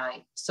day and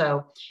night.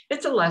 So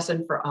it's a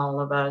lesson for all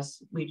of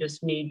us. We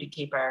just need to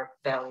keep our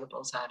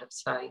valuables out of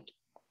sight.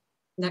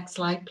 Next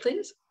slide,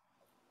 please.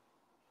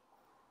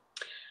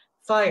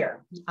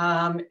 Fire.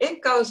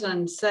 It goes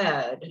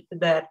unsaid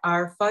that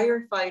our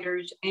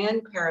firefighters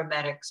and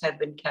paramedics have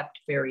been kept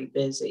very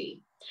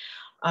busy.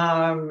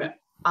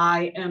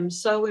 I am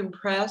so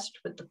impressed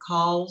with the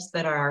calls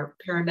that our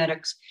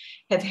paramedics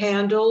have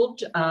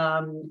handled.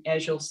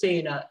 As you'll see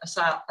in a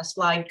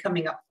slide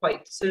coming up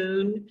quite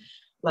soon,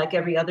 like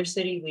every other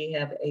city, we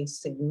have a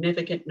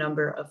significant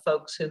number of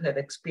folks who have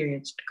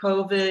experienced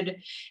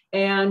COVID.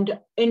 And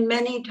in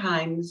many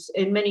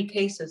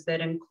cases,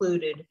 that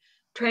included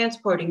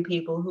transporting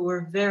people who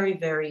were very,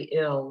 very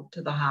ill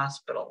to the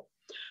hospital.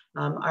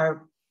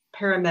 Our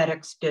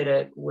paramedics did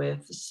it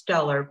with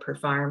stellar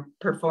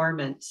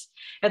performance.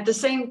 At the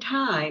same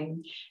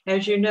time,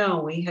 as you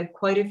know, we had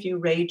quite a few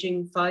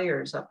raging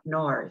fires up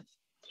north.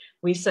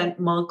 We sent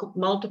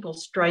multiple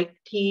strike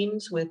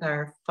teams with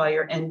our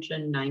Fire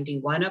Engine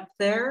 91 up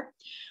there.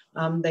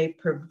 They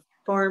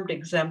performed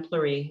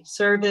exemplary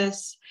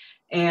service,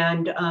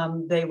 and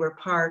they were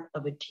part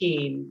of a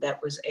team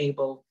that was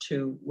able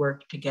to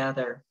work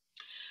together.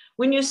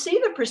 When you see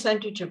the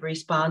percentage of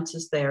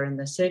responses there in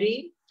the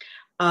city,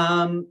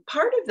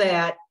 part of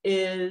that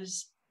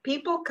is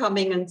people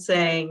coming and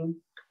saying,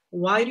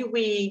 why do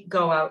we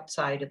go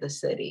outside of the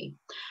city?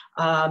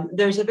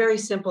 There's a very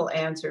simple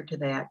answer to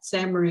that.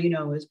 San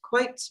Marino is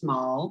quite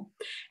small.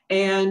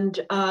 And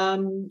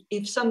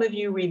if some of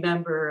you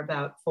remember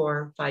about 4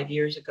 or 5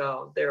 years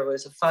ago, there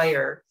was a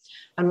fire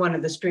on one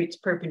of the streets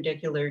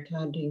perpendicular to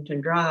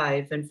Huntington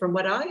Drive. And from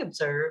what I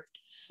observed,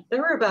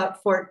 there were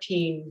about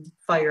 14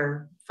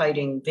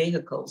 firefighting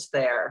vehicles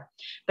there.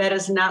 That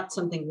is not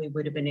something we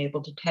would have been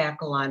able to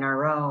tackle on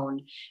our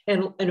own.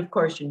 And of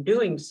course, in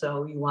doing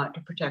so, you want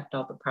to protect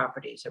all the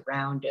properties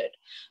around it.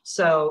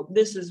 So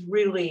this is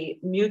really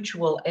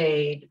mutual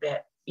aid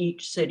that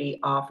each city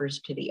offers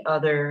to the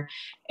other.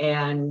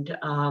 And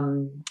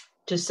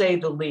to say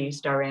the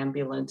least, our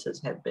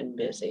ambulances have been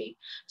busy.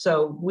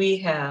 So we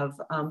have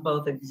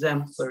both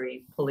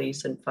exemplary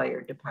police and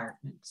fire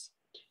departments.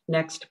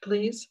 Next,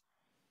 please.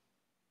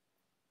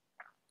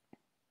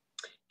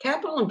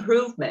 Capital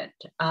improvement.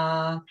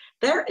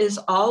 There is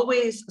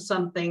always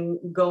something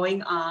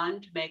going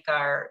on to make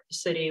our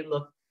city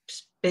look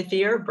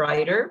spiffier,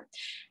 brighter.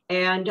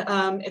 And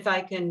if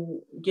I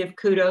can give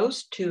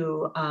kudos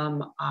to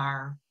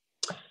our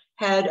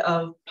head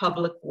of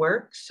public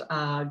works,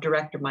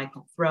 Director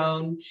Michael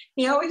Throne,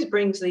 he always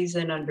brings these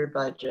in under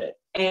budget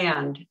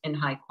and in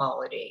high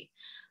quality.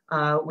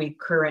 We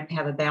currently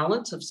have a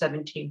balance of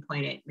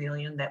 $17.8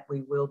 million that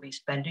we will be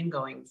spending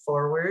going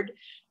forward.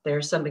 There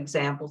are some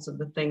examples of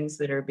the things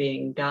that are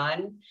being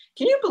done.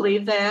 Can you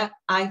believe that?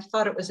 I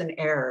thought it was an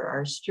error.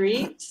 Our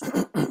streets,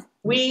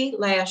 we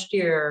last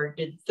year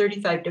did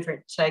 35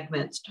 different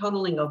segments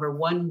totaling over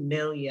 1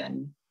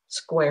 million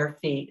square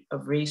feet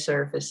of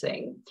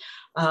resurfacing.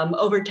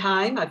 Over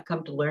time, I've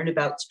come to learn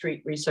about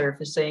street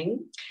resurfacing,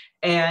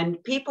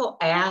 and people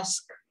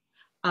ask,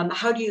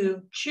 how do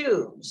you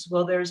choose?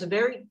 Well, there's a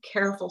very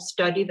careful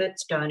study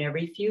that's done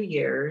every few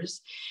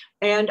years.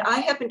 And I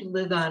happen to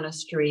live on a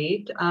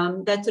street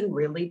that's in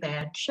really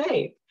bad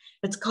shape.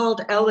 It's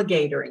called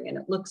alligatoring, and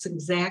it looks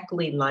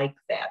exactly like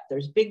that.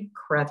 There's big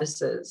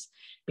crevices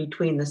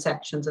between the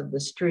sections of the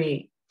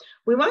street.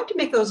 We want to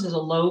make those as a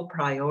low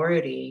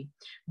priority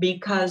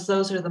because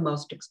those are the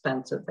most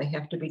expensive. They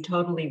have to be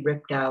totally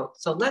ripped out.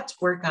 So let's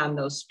work on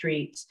those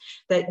streets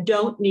that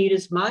don't need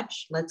as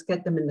much. Let's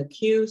get them in the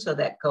queue so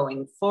that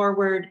going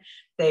forward,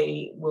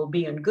 they will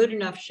be in good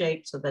enough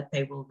shape so that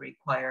they will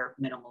require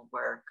minimal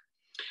work.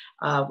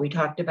 We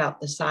talked about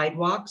the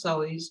sidewalks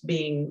always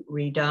being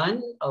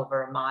redone,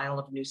 over 1 mile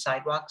of new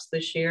sidewalks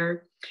this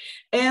year.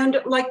 And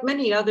like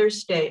many other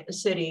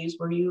cities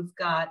where you've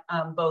got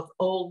both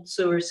old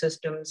sewer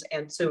systems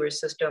and sewer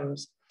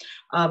systems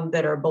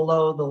that are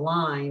below the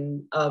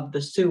line of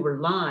the sewer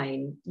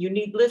line, you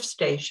need lift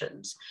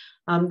stations.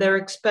 They're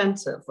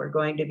expensive. We're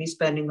going to be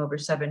spending over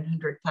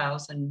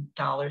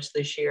 $700,000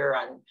 this year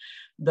on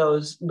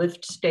those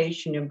lift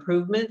station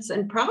improvements,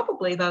 and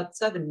probably about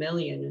 $7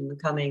 million in the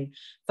coming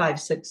 5,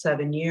 6,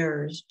 7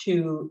 years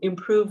to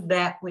improve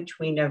that which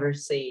we never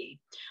see.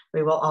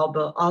 We will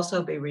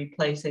also be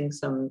replacing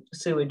some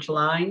sewage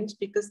lines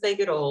because they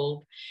get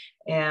old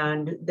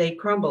and they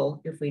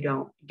crumble if we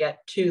don't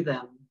get to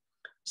them.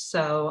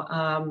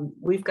 So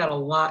we've got a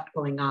lot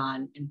going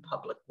on in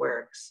public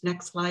works.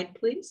 Next slide,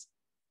 please.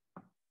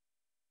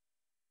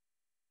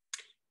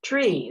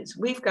 Trees.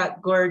 We've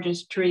got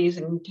gorgeous trees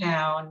in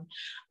town.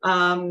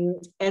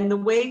 And the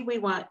way we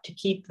want to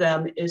keep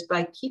them is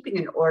by keeping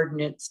an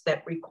ordinance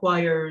that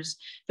requires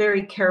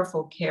very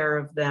careful care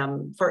of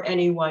them for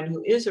anyone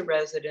who is a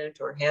resident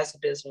or has a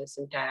business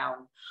in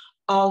town.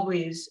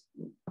 Always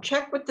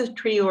check with the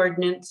tree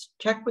ordinance,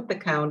 check with the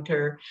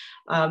counter.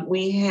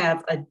 We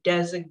have a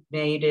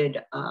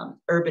designated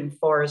urban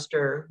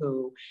forester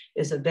who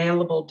is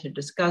available to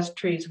discuss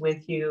trees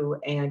with you,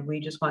 and we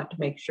just want to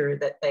make sure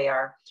that they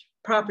are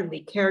properly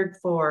cared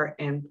for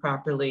and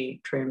properly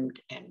trimmed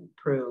and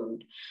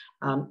pruned.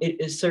 It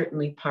is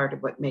certainly part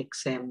of what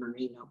makes San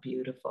Marino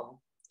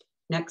beautiful.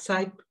 Next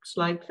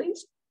slide,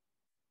 please.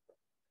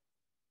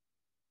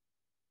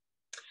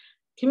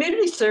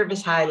 Community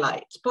service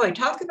highlights. Boy,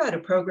 talk about a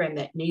program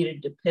that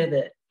needed to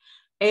pivot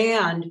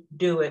and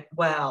do it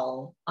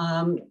well.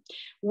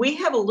 We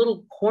have a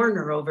little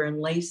corner over in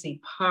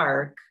Lacey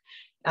Park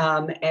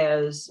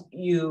as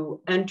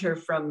you enter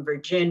from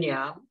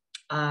Virginia,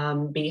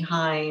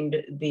 behind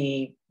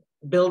the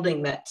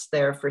building that's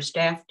there for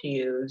staff to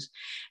use.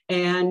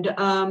 And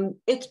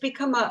it's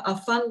become a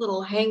fun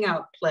little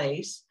hangout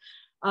place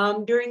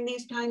during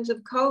these times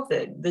of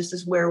COVID. This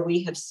is where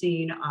we have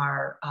seen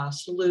our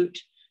salute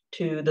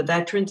to the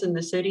veterans in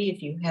the city.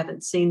 If you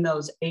haven't seen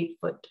those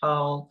 8-foot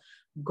tall,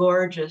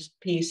 gorgeous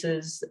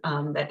pieces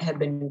that have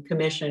been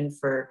commissioned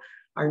for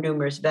our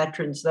numerous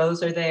veterans,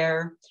 those are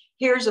there.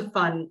 Here's a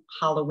fun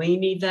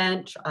Halloween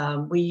event.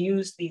 We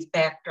use these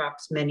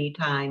backdrops many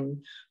times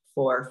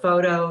for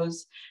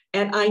photos.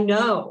 And I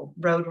know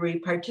Rotary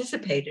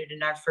participated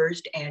in our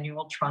first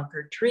annual Trunk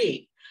or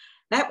Treat.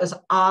 That was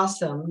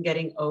awesome,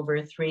 getting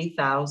over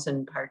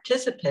 3,000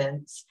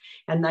 participants.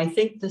 And I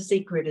think the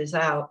secret is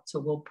out. So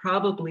we'll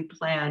probably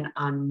plan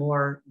on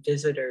more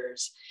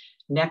visitors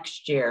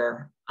next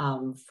year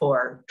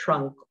for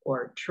Trunk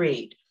or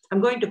Treat. I'm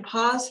going to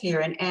pause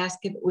here and ask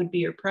if it would be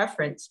your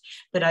preference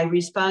that I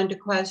respond to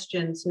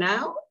questions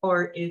now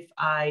or if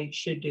I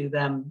should do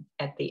them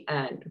at the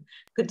end.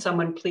 Could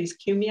someone please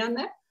cue me on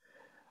that?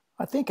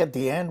 I think at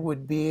the end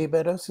would be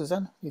better,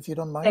 Susan, if you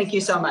don't mind. Thank you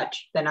so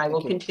much. Then I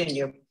will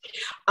continue.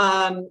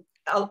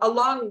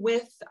 Along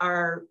with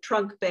our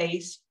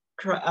trunk-based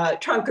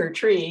Trunk or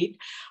Treat,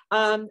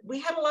 we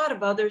had a lot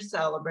of other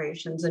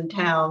celebrations in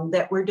town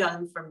that were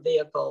done from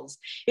vehicles.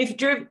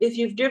 If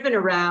you've driven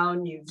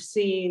around, you've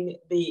seen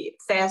the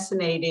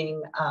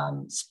fascinating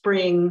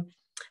spring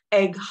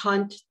egg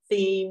hunt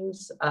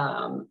themes,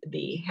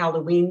 the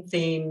Halloween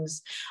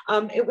themes.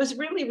 It was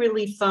really,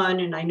 really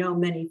fun. And I know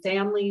many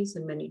families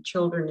and many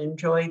children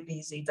enjoyed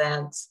these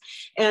events.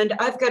 And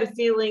I've got a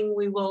feeling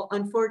we will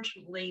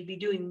unfortunately be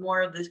doing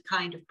more of this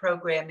kind of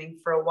programming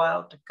for a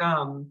while to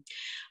come.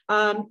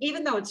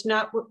 Even though it's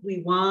not what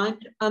we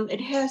want,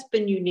 it has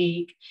been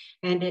unique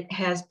and it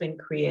has been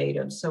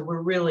creative. So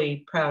we're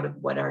really proud of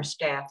what our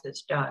staff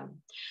has done.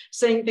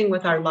 Same thing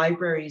with our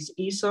library's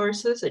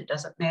e-sources. It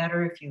doesn't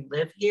matter if you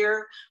live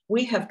here.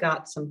 We have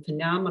got some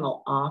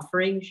phenomenal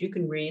offerings. You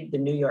can read the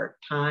New York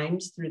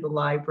Times through the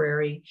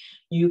library.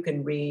 You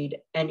can read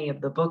any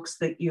of the books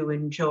that you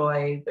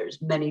enjoy.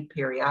 There's many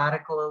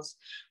periodicals.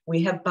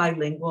 We have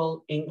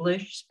bilingual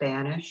English,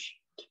 Spanish,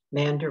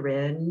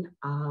 Mandarin.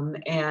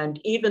 And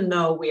even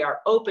though we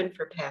are open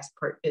for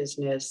passport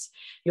business,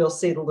 you'll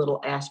see the little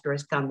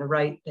asterisk on the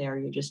right there.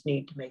 You just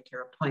need to make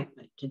your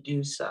appointment to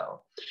do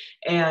so.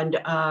 And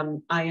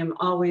I am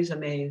always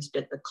amazed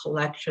at the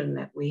collection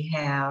that we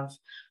have.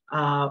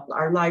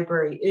 Our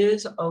library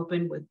is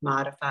open with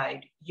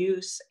modified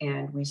use,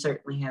 and we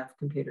certainly have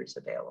computers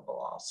available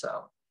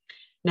also.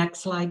 Next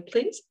slide,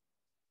 please.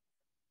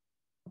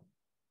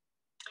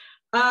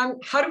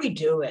 How do we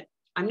do it?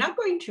 I'm not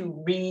going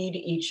to read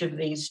each of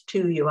these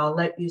to you. I'll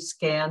let you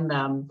scan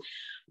them.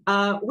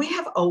 We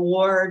have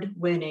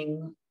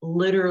award-winning,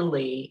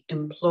 literally,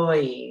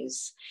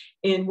 employees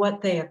in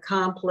what they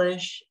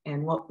accomplish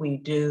and what we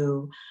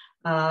do.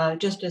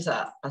 Just as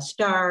a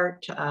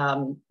start,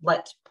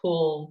 let's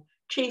pull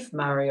Chief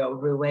Mario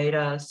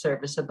Rueda,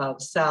 Service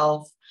Above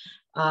Self.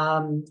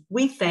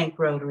 We thank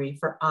Rotary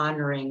for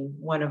honoring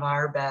one of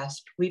our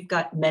best. We've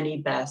got many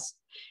best.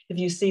 If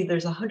you see,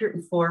 there's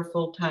 104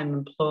 full-time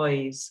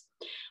employees.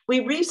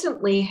 We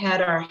recently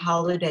had our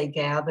holiday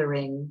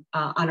gathering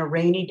on a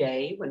rainy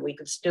day when we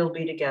could still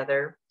be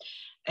together.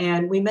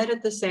 And we met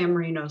at the San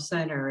Marino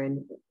Center,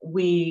 and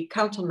we,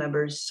 council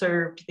members,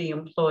 served the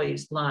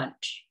employees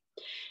lunch.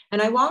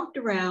 And I walked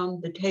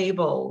around the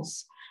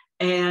tables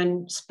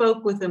and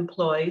spoke with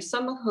employees,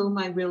 some of whom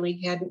I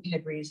really hadn't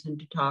had reason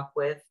to talk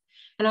with.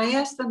 And I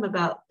asked them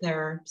about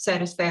their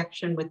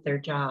satisfaction with their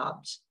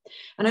jobs.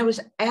 And I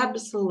was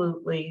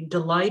absolutely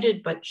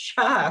delighted but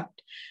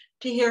shocked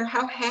to hear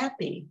how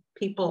happy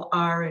people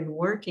are in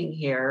working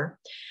here.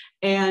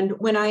 And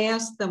when I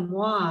asked them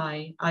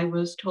why, I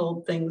was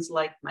told things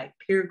like my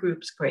peer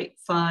group's great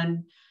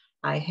fun,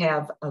 I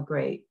have a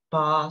great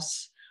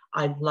boss,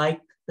 I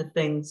like the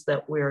things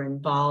that we're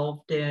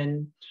involved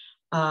in.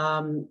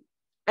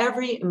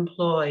 Every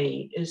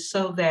employee is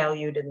so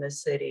valued in the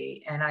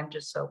city, and I'm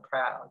just so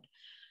proud.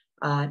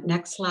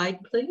 Next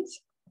slide,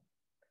 please.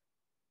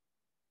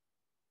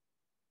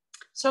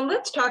 So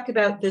let's talk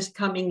about this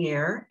coming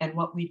year and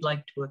what we'd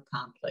like to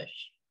accomplish.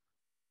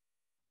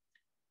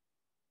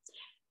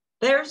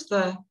 There's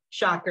the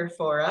shocker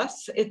for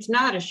us. It's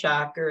not a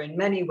shocker in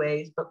many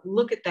ways, but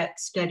look at that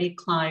steady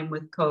climb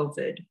with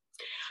COVID.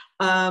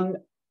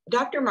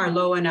 Dr.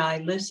 Marlowe and I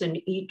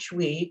listen each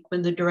week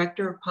when the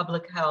Director of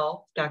Public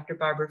Health, Dr.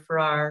 Barbara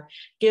Farrar,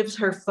 gives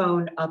her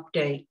phone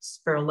updates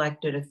for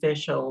elected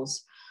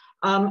officials.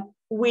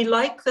 We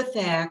like the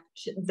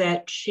fact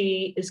that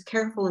she is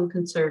careful and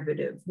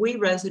conservative. We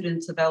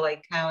residents of LA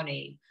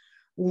County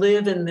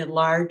live in the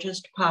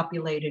largest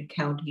populated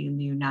county in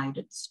the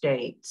United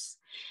States.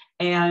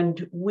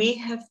 And we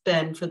have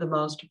been, for the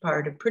most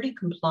part, a pretty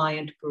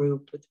compliant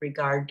group with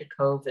regard to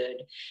COVID.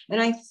 And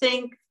I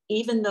think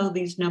even though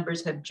these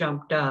numbers have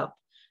jumped up,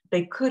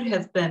 they could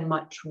have been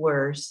much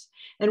worse.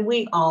 And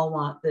we all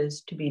want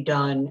this to be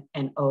done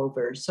and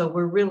over. So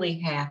we're really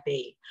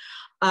happy.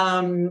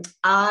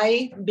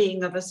 I,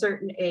 being of a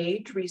certain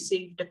age,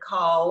 received a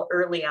call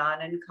early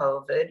on in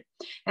COVID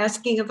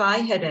asking if I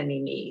had any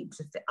needs,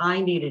 if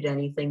I needed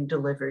anything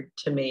delivered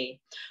to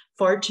me.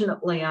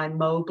 Fortunately, I'm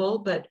mobile,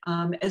 but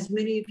as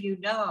many of you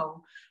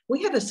know,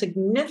 we have a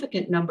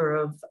significant number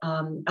of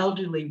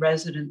elderly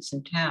residents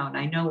in town.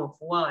 I know of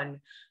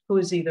one who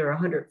is either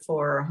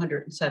 104 or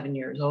 107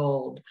 years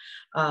old,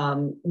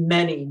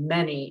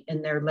 many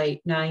in their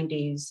late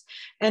 90s.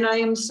 And I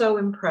am so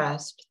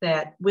impressed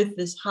that with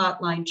this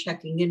hotline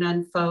checking in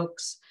on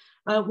folks,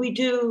 we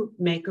do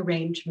make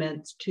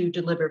arrangements to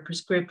deliver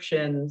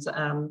prescriptions,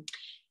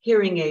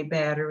 hearing aid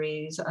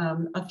batteries,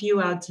 a few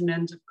odds and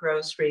ends of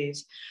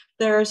groceries.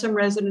 There are some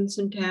residents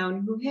in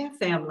town who have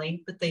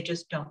family, but they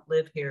just don't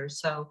live here.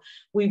 So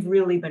we've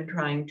really been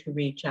trying to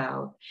reach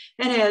out.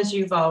 And as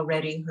you've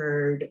already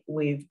heard,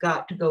 we've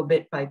got to go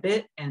bit by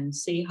bit and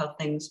see how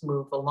things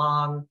move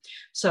along.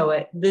 So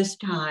at this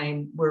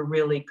time, we're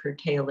really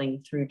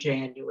curtailing through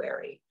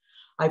January.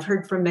 I've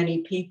heard from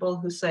many people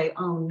who say,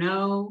 oh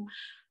no,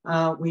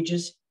 we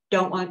just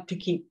don't want to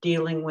keep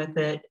dealing with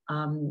it.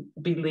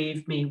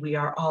 Believe me, we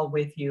are all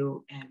with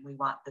you and we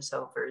want this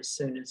over as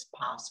soon as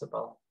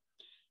possible.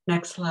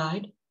 Next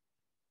slide.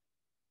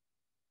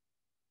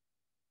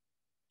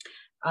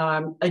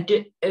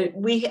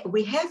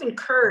 We have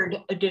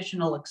incurred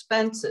additional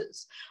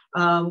expenses.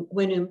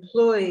 When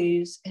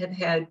employees have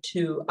had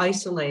to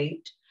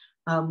isolate,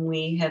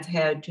 we have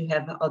had to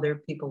have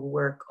other people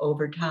work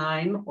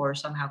overtime or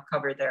somehow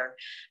cover their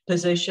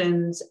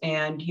positions.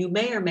 And you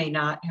may or may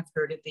not have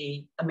heard of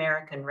the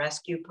American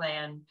Rescue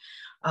Plan.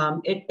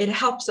 It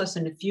helps us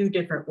in a few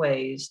different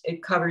ways.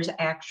 It covers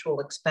actual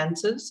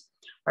expenses.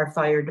 Our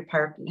fire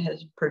department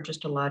has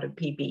purchased a lot of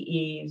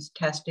PPEs,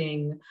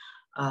 testing,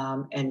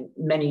 and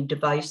many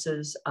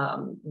devices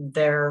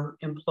their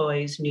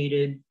employees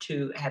needed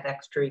to have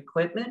extra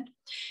equipment.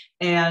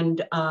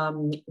 And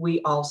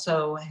we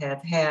also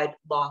have had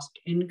lost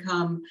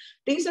income.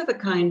 These are the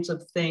kinds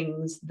of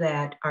things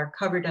that are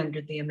covered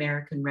under the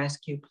American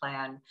Rescue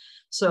Plan.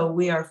 So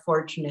we are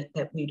fortunate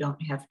that we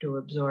don't have to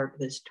absorb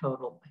this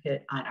total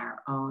hit on our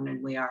own.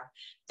 And we are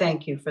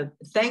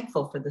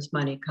thankful for this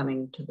money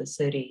coming to the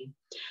city.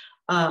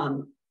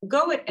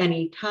 Go at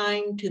any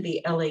time to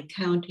the LA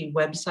County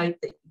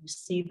website that you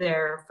see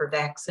there for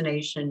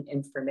vaccination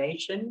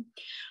information.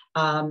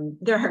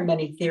 There are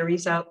many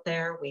theories out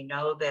there. We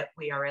know that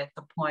we are at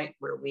the point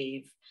where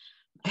we've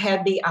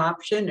had the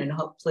option, and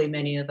hopefully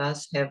many of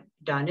us have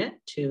done it,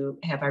 to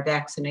have our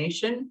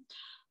vaccination,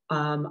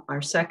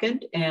 our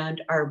second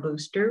and our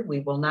booster.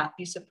 We will not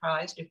be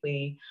surprised if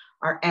we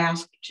are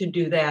asked to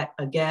do that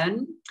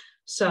again.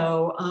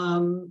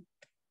 So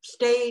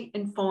stay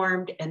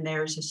informed, and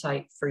there's a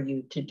site for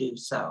you to do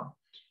so.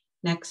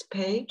 Next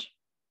page.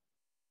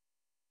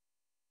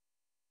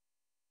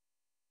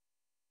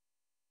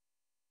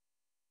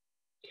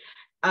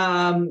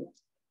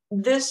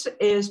 This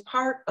is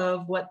part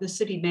of what the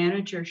city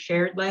manager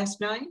shared last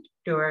night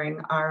during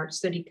our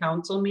city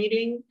council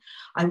meeting.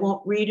 I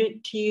won't read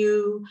it to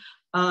you,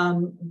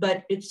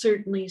 but it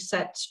certainly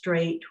sets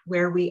straight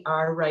where we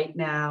are right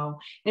now.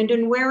 And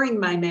in wearing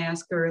my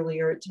mask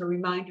earlier, it's a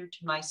reminder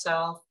to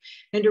myself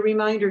and a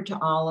reminder to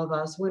all of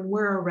us when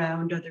we're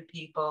around other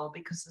people,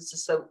 because this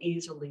is so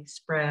easily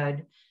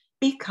spread,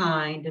 be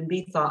kind and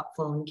be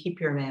thoughtful and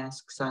keep your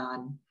masks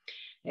on.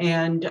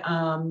 And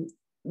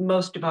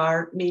most of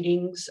our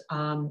meetings,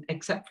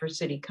 except for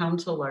city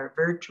council, are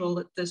virtual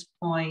at this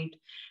point.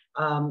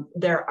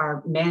 There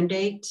are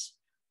mandates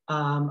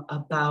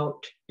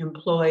about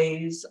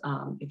employees.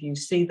 If you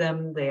see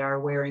them, they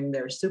are wearing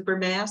their super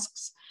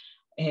masks,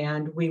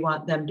 and we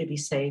want them to be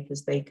safe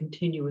as they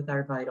continue with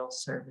our vital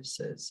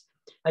services.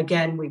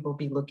 Again, we will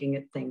be looking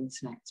at things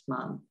next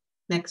month.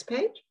 Next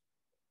page.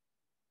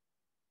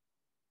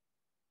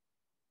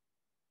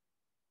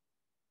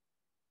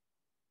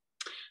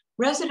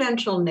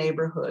 Residential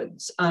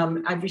neighborhoods.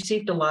 I've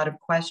received a lot of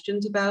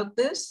questions about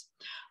this.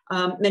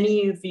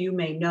 Many of you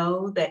may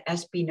know that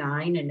SB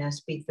 9 and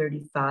SB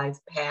 35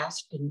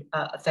 passed in,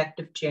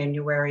 effective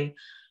January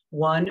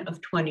 1 of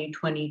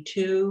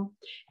 2022.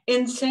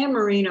 In San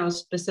Marino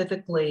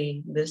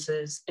specifically, this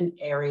is an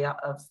area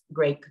of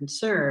great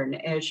concern.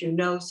 As you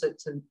know,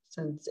 since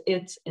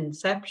its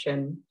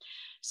inception,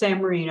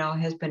 San Marino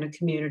has been a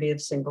community of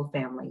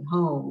single-family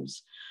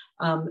homes.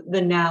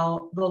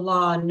 The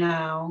law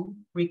now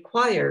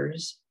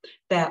requires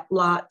that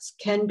lots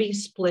can be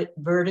split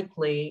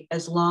vertically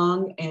as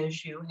long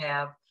as you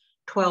have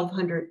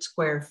 1,200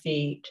 square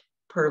feet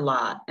per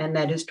lot, and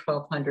that is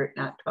 1,200,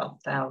 not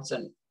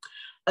 12,000.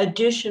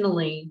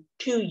 Additionally,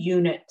 2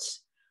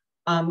 units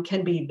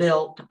can be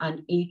built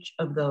on each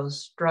of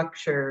those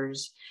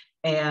structures,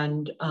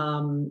 and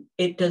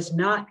it does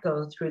not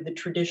go through the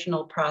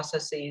traditional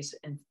processes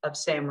of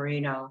San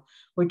Marino,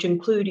 which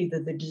include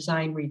either the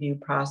design review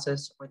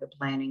process or the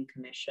planning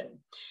commission.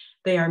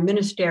 They are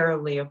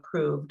ministerially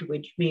approved,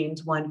 which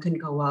means one can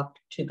go up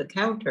to the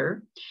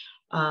counter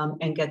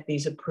and get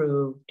these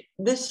approved.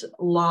 This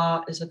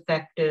law is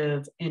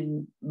effective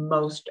in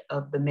most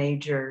of the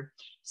major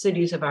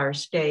cities of our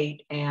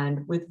state,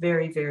 and with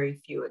very, very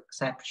few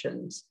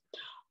exceptions.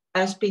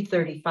 SB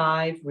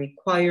 35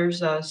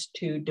 requires us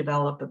to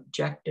develop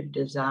objective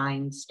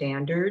design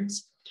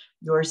standards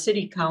Your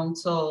city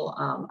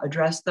council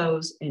addressed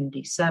those in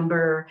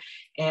December,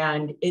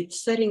 and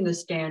it's setting the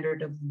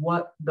standard of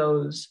what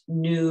those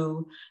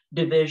new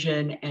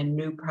division and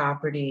new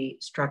property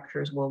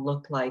structures will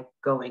look like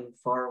going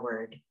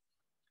forward.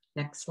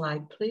 Next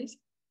slide, please.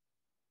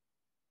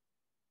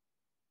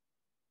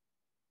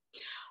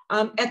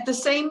 At the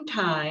same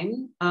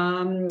time,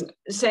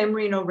 San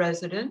Marino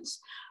residents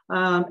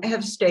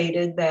have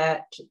stated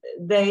that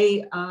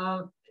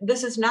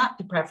this is not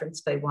the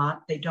preference they want.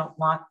 They don't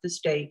want the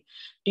state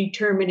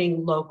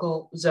determining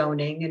local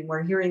zoning. And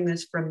we're hearing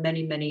this from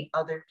many, many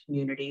other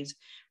communities,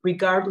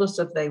 regardless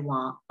of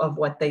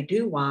what they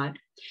do want.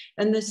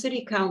 And the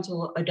city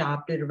council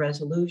adopted a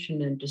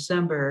resolution in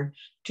December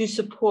to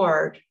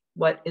support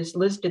what is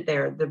listed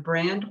there, the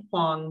Brand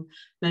Huang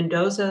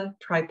Mendoza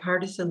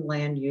Tripartisan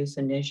Land Use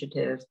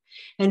Initiative.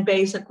 And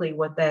basically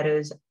what that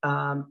is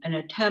an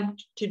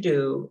attempt to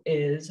do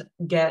is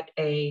get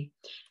an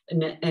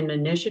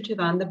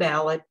initiative on the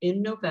ballot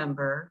in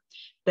November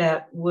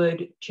that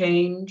would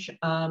change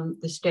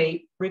the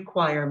state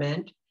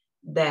requirement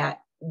that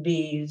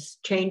these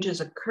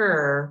changes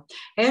occur.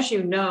 As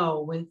you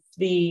know, with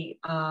the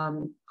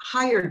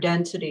higher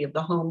density of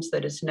the homes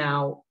that is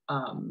now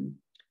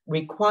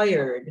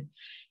required,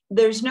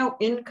 there's no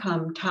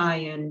income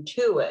tie-in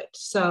to it.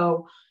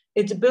 So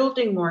it's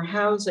building more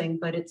housing,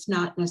 but it's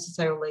not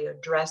necessarily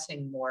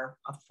addressing more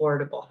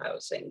affordable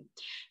housing.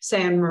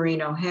 San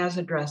Marino has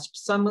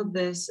addressed some of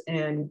this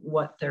in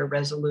what their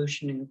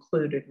resolution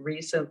included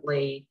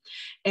recently.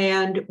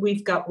 And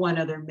we've got one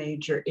other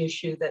major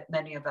issue that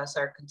many of us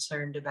are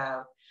concerned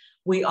about.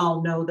 We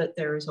all know that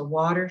there is a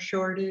water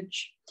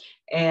shortage.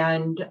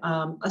 And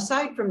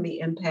aside from the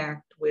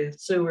impact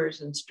with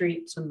sewers and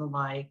streets and the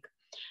like,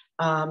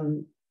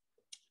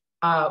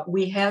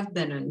 we have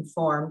been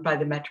informed by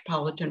the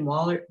Metropolitan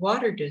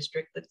Water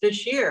District that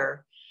this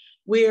year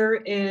we're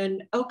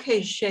in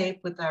okay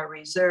shape with our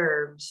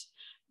reserves,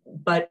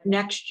 but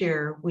next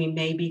year we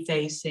may be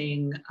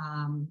facing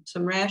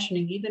some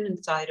rationing even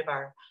inside of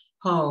our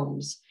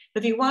homes.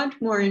 If you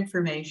want more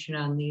information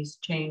on these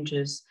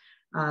changes,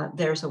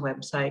 there's a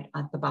website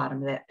at the bottom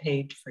of that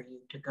page for you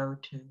to go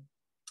to.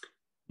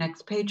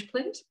 Next page,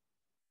 please.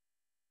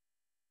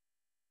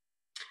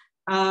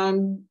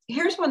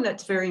 Here's one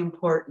that's very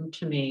important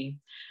to me.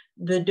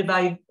 The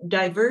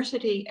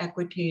Diversity,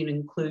 Equity, and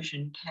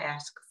Inclusion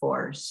Task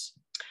Force.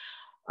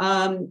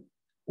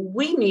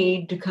 We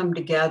need to come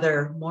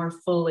together more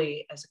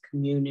fully as a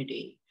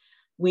community.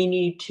 We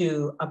need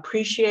to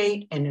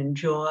appreciate and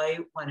enjoy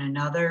one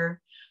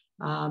another.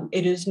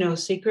 It is no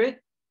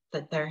secret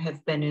that there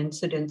have been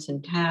incidents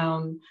in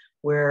town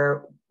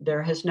where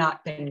there has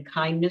not been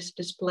kindness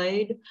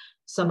displayed.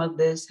 Some of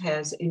this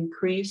has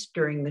increased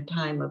during the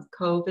time of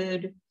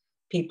COVID,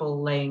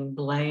 people laying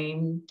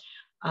blame.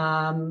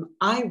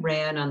 I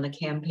ran on the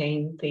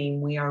campaign theme,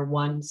 "We Are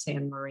One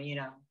San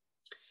Marino."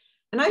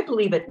 And I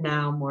believe it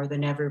now more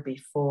than ever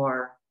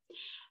before.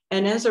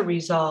 And as a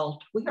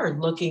result, we are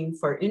looking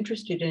for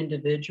interested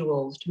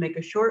individuals to make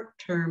a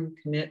short-term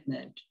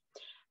commitment.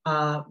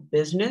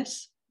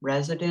 Business,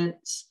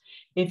 residents,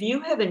 if you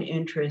have an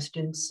interest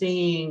in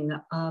seeing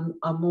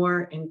a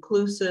more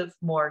inclusive,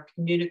 more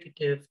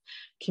communicative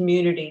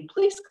community,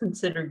 please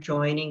consider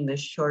joining this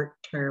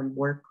short-term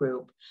work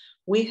group.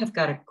 We have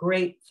got a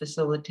great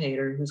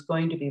facilitator who's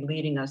going to be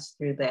leading us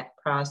through that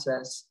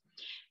process.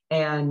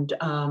 And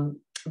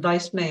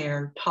Vice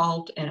Mayor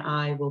Talt and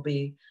I will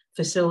be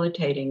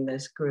facilitating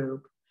this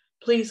group.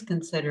 Please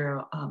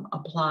consider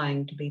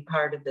applying to be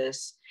part of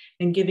this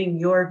and giving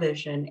your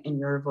vision and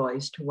your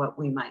voice to what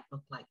we might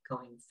look like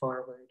going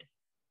forward.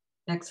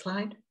 Next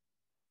slide.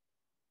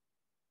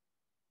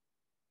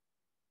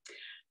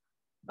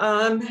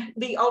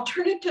 The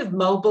Alternative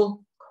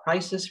Mobile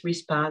Crisis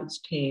Response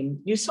Team,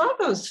 you saw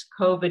those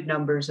COVID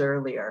numbers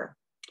earlier.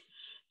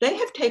 They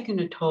have taken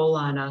a toll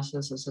on us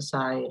as a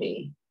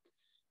society.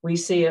 We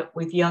see it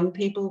with young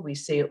people, we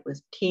see it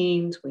with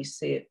teens, we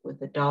see it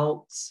with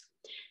adults.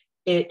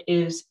 It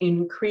is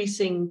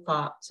increasing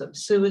thoughts of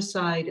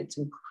suicide, it's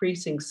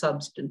increasing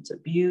substance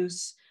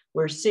abuse.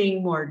 We're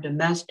seeing more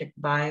domestic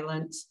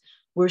violence.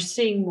 We're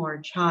seeing more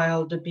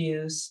child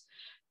abuse,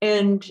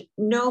 and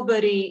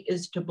nobody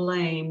is to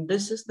blame.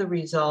 This is the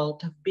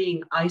result of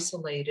being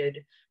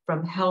isolated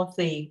from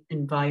healthy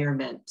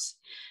environments.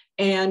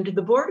 And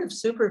the Board of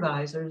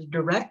Supervisors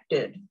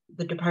directed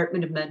the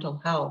Department of Mental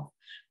Health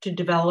to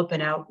develop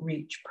an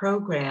outreach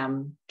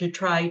program to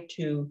try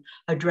to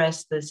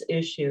address this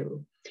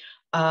issue.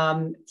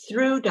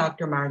 Through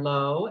Dr.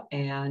 Marlowe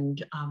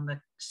and the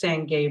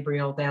San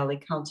Gabriel Valley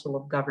Council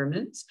of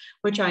Governments,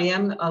 which I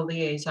am a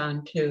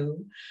liaison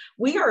to,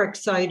 we are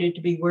excited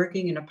to be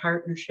working in a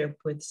partnership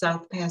with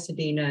South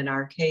Pasadena and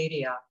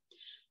Arcadia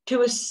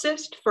to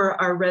assist for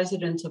our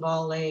residents of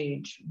all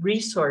age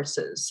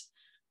resources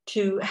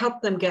to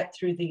help them get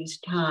through these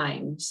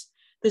times.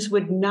 This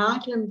would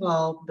not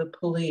involve the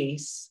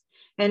police,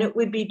 and it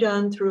would be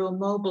done through a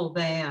mobile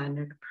van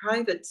in a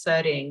private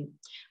setting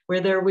where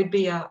there would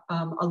be a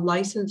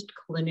licensed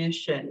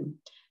clinician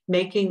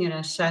making an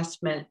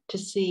assessment to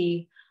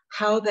see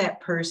how that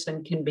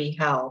person can be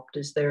helped.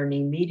 Is there an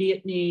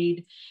immediate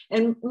need?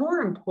 And more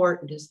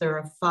important, is there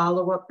a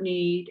follow-up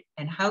need?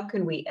 And how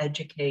can we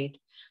educate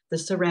the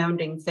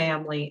surrounding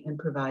family and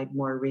provide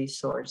more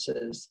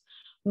resources?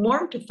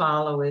 More to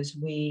follow as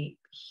we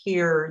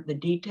hear the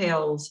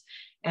details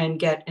and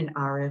get an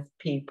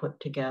RFP put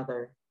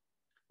together.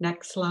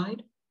 Next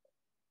slide.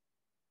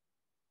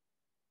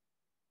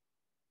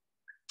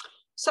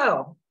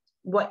 So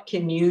what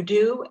can you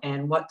do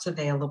and what's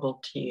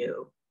available to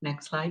you?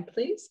 Next slide,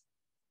 please.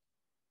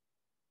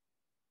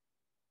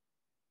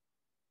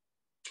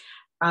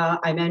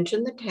 I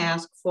mentioned the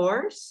task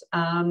force.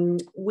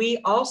 We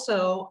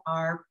also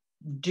are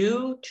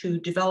due to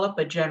develop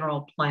a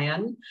general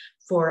plan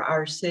for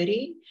our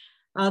city.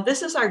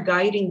 This is our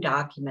guiding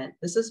document.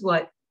 This is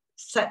what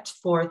sets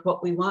forth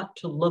what we want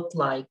to look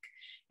like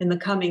in the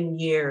coming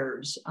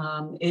years.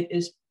 It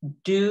is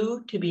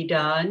due to be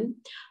done.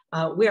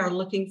 We are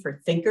looking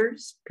for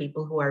thinkers,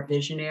 people who are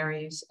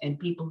visionaries, and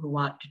people who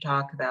want to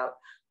talk about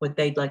what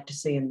they'd like to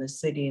see in the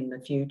city in the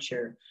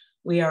future.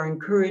 We are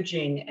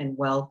encouraging and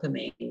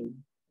welcoming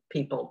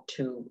people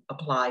to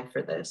apply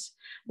for this.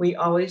 We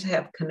always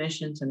have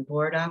commissions and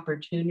board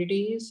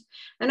opportunities.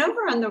 And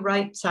over on the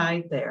right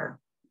side there,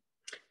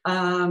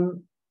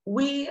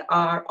 we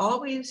are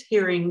always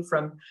hearing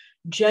from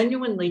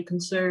genuinely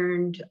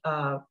concerned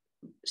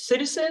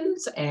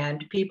citizens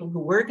and people who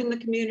work in the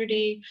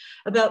community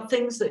about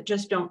things that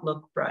just don't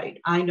look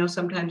right. I know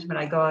sometimes when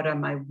I go out on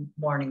my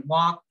morning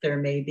walk, there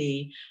may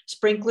be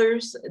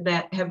sprinklers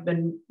that have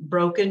been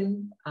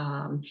broken.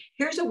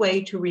 Here's a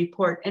way to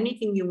report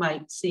anything you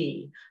might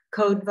see.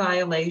 Code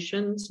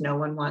violations. No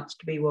one wants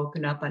to be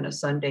woken up on a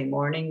Sunday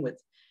morning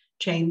with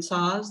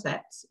chainsaws.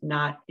 That's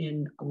not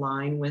in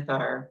line with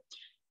our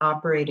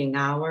operating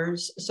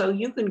hours. So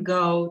you can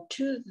go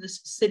to the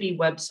city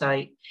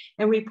website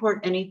and report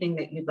anything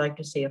that you'd like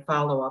to see a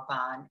follow-up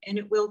on, and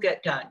it will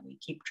get done. We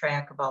keep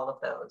track of all of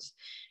those.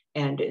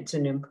 And it's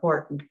an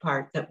important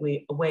part that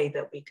a way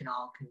that we can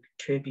all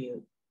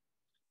contribute.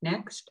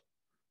 Next.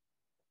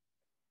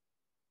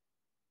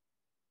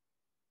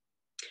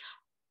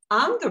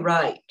 On the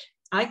right,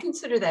 I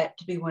consider that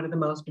to be one of the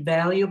most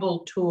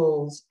valuable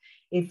tools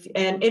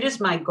and it is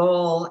my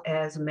goal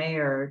as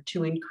mayor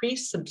to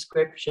increase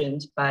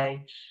subscriptions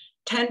by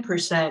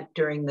 10%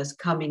 during this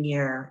coming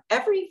year.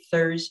 Every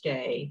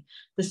Thursday,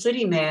 the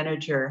city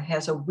manager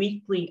has a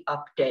weekly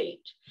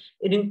update.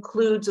 It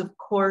includes, of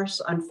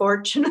course,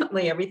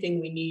 unfortunately,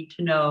 everything we need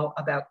to know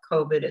about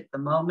COVID at the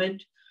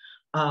moment,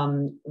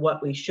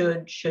 what we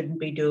shouldn't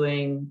be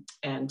doing,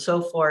 and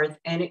so forth.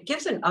 And it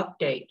gives an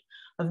update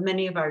of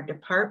many of our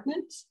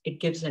departments. It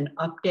gives an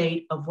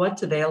update of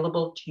what's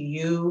available to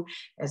you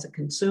as a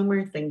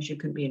consumer, things you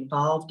can be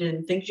involved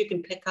in, things you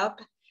can pick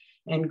up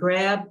and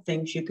grab,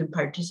 things you can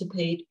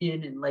participate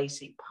in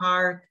Lacey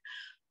Park.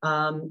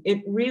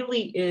 It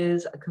really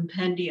is a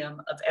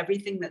compendium of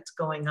everything that's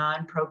going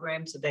on,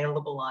 programs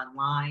available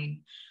online.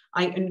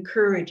 I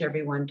encourage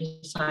everyone to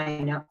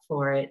sign up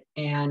for it.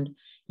 And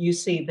you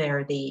see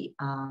there the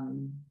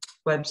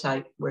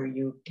website where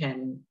you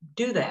can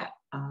do that.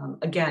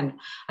 Again,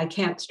 I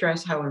can't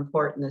stress how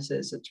important this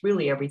is. It's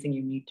really everything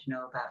you need to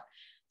know about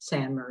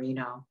San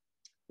Marino.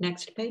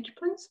 Next page,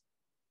 please.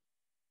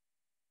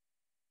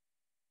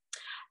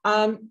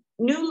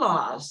 New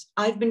laws.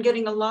 I've been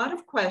getting a lot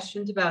of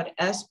questions about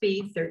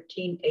SB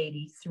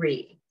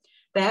 1383.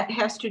 That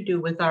has to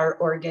do with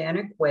our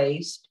organic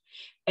waste.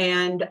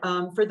 And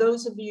for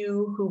those of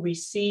you who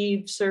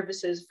receive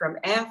services from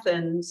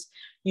Athens,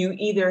 you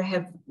either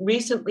have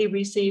recently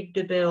received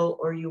a bill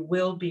or you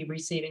will be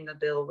receiving a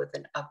bill with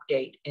an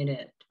update in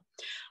it.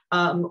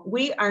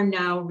 We are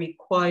now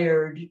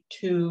required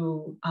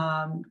to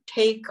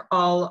take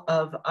all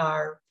of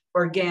our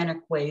organic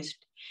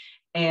waste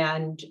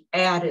and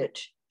add it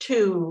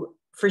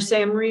for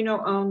San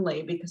Marino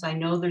only, because I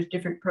know there's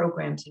different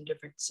programs in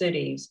different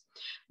cities.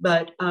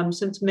 But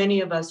since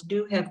many of us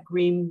do have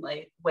green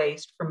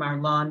waste from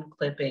our lawn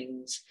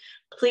clippings,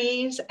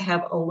 please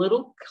have a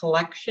little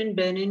collection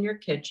bin in your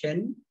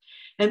kitchen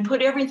and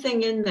put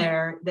everything in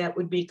there that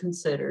would be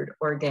considered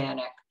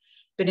organic.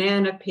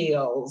 Banana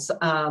peels,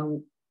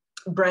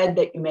 bread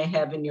that you may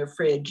have in your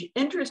fridge.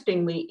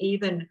 Interestingly,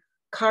 even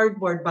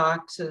cardboard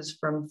boxes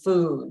from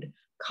food,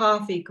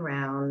 coffee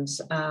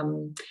grounds.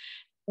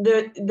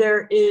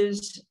 There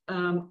is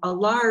a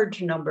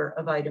large number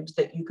of items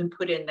that you can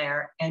put in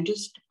there and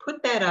just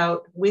put that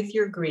out with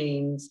your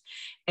greens.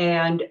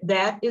 And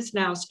that is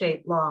now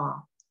state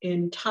law.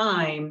 In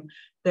time,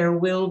 there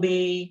will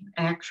be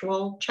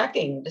actual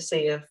checking to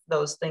see if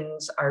those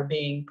things are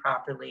being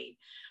properly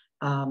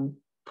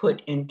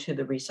put into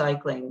the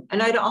recycling.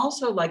 And I'd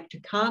also like to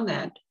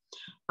comment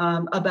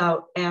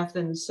about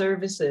Athens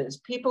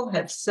services. People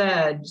have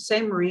said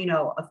San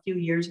Marino a few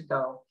years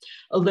ago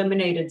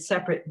eliminated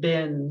separate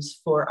bins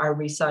for our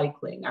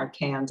recycling, our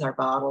cans, our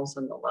bottles,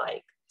 and the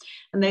like.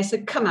 And they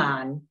said, come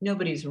on,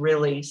 nobody's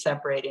really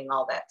separating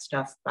all that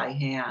stuff by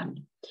hand.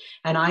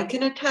 And I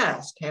can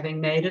attest, having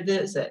made a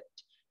visit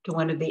to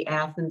one of the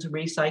Athens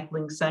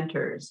recycling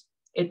centers,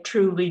 it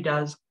truly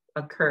does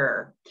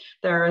occur.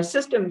 There are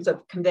systems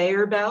of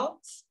conveyor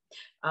belts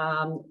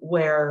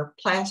where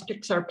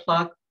plastics are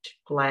plucked,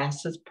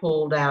 glass is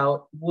pulled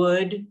out,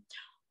 wood.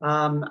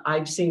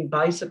 I've seen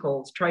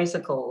bicycles,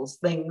 tricycles,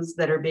 things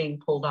that are being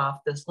pulled off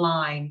this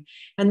line.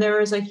 And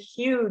there is a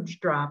huge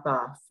drop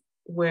off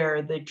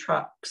where the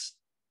trucks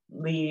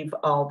leave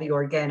all the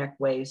organic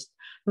waste,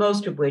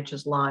 most of which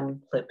is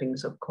lawn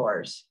clippings, of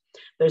course.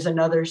 There's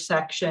another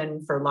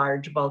section for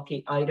large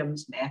bulky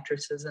items,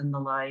 mattresses and the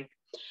like.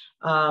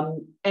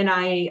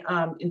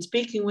 In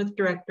speaking with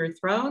Director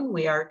Throne,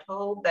 we are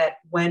told that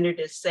when it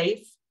is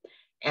safe,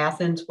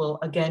 Athens will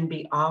again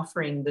be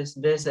offering this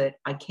visit.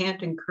 I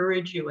can't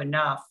encourage you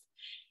enough,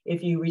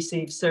 if you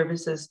receive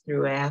services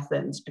through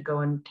Athens, to go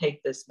and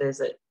take this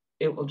visit.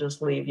 It will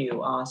just leave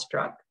you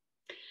awestruck.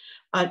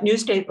 New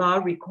state law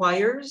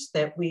requires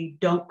that we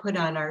don't put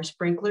on our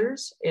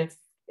sprinklers if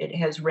it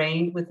has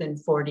rained within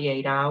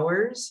 48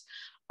 hours.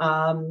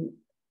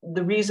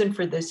 The reason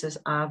for this is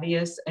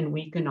obvious, and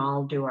we can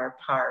all do our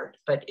part,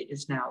 but it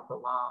is now the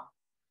law.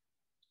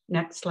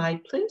 Next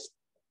slide, please.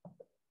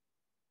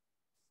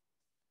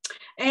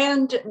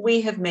 And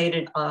we have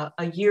made a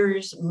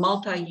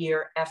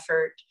multi-year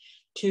effort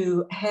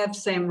to have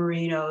San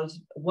Marino's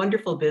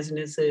wonderful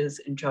businesses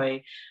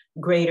enjoy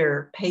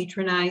greater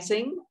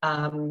patronizing.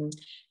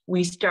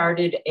 We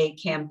started a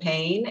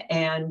campaign,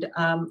 and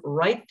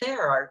right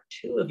there are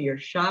two of your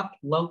Shop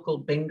Local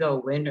bingo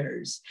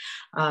winners.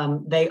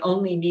 They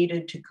only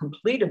needed to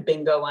complete a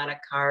bingo on a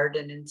card,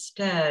 and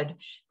instead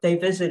they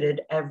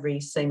visited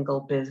every single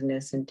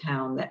business in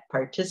town that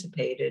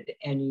participated,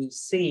 and you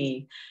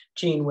see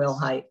Jean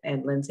Wilhite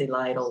and Lindsay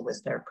Lytle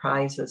with their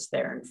prizes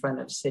there in front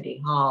of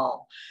City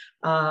Hall.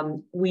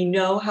 We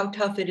know how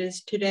tough it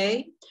is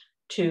today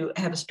to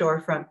have a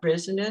storefront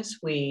business.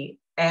 We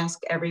ask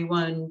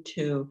everyone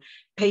to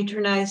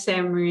patronize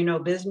San Marino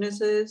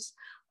businesses,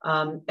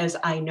 as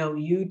I know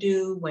you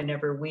do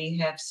whenever we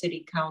have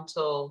city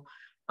council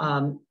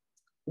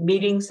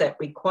meetings that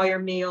require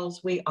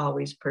meals. We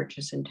always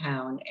purchase in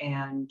town,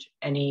 and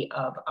any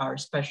of our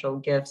special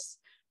gifts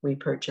we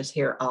purchase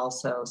here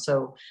also.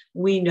 So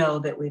we know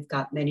that we've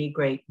got many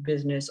great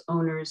business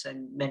owners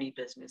and many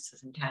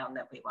businesses in town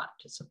that we want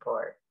to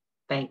support.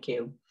 Thank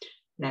you.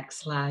 Next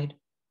slide.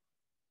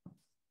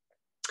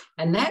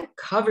 And that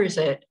covers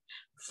it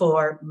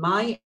for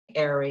my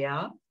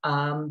area,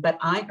 but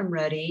I am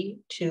ready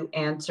to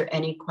answer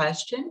any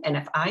question. And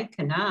if I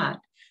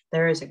cannot,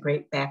 there is a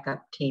great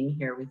backup team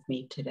here with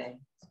me today.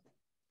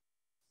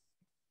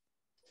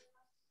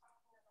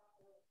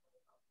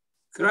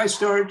 Could I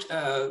start?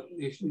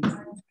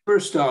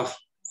 First off,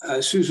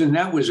 Susan,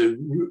 that was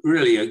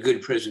really a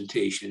good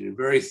presentation and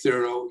very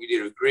thorough. You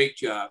did a great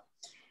job.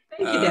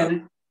 Thank you,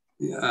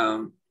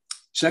 Devin.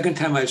 Second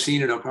time I've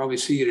seen it, I'll probably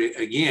see it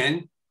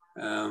again.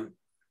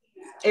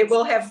 It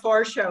will have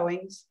 4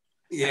 showings.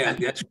 Yeah,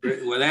 that's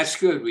great. Well, that's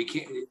good.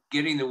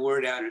 Getting the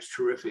word out is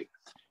terrific.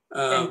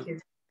 Thank you.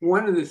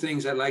 One of the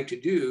things I'd like to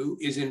do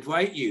is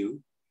invite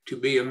you to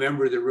be a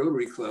member of the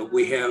Rotary Club.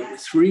 We have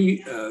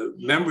 3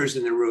 members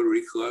in the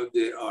Rotary Club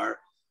that are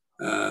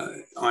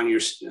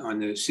on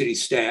the city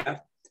staff.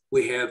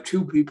 We have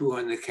 2 people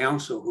on the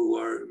council who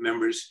are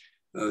members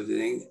of the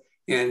thing.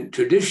 And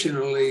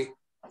traditionally,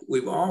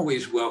 we've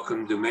always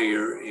welcomed the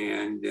mayor,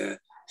 and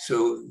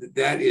so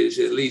that is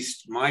at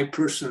least my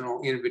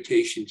personal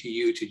invitation to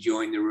you to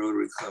join the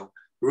Rotary Club.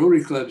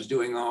 Rotary Club is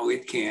doing all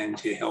it can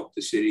to help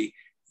the city.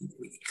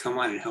 Come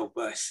on and help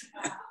us.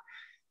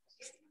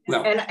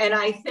 Well, and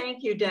I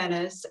thank you,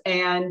 Dennis.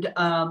 And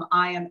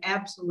I am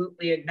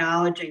absolutely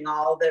acknowledging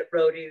all that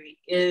Rotary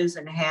is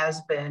and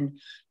has been.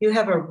 You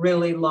have a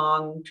really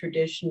long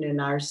tradition in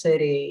our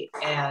city,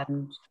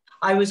 and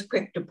I was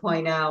quick to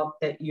point out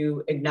that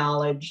you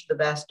acknowledge the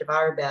best of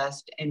our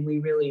best, and we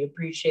really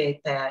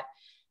appreciate that.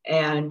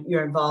 And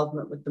your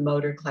involvement with the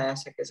Motor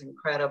Classic is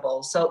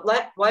incredible. So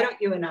why don't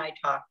you and I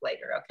talk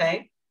later,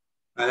 okay?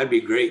 That'd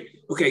be great.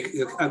 Okay,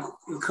 a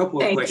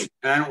couple of questions.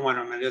 I don't want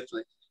to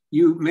manipulate.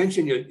 You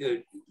mentioned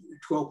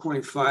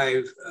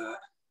 12.5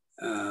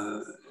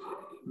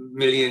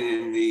 million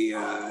in the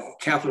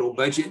capital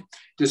budget.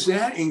 Does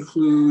that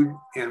include,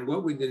 and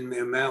what would the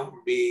amount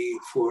be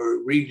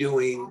for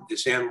redoing the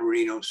San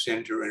Marino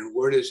Center, and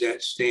where does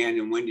that stand,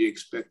 and when do you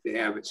expect to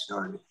have it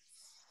started?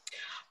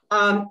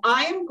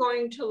 I am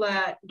going to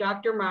let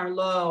Dr.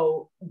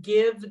 Marlowe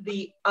give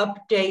the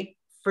update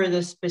for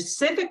the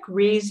specific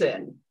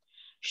reason.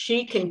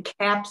 She can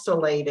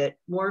encapsulate it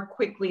more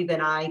quickly than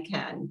I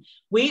can.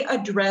 We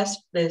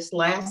addressed this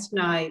last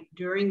night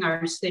during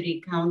our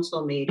city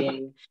council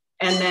meeting,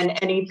 and then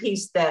any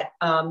piece that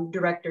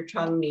Director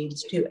Chung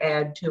needs to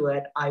add to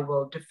it, I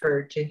will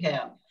defer to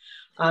him.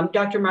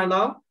 Dr.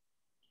 Marlowe?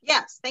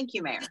 Yes, thank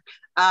you, Mayor.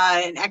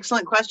 An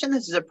excellent question.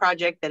 This is a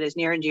project that is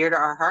near and dear to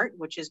our heart,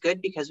 which is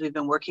good because we've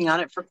been working on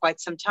it for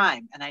quite some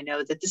time. And I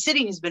know that the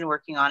city has been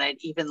working on it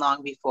even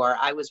long before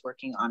I was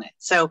working on it.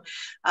 So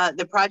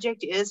the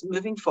project is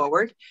moving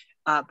forward.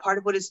 Part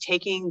of what is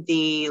taking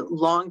the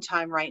long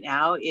time right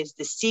now is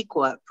the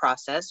CEQA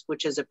process,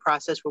 which is a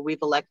process where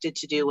we've elected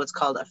to do what's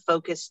called a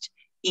focused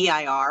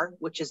EIR,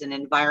 which is an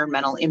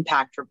environmental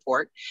impact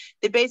report,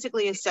 that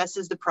basically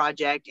assesses the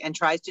project and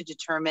tries to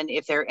determine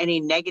if there are any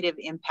negative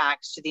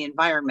impacts to the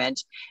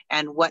environment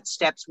and what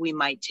steps we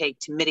might take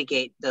to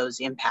mitigate those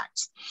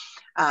impacts.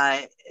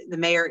 The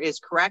mayor is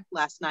correct.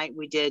 Last night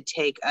we did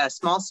take a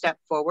small step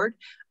forward.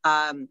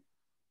 The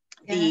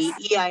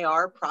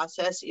EIR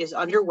process is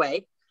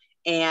underway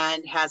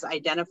and has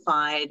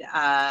identified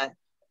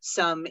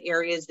some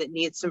areas that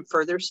need some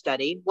further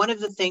study. One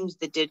of the things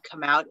that did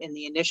come out in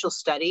the initial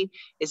study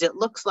is it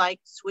looks like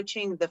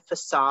switching the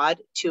facade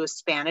to a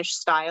Spanish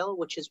style,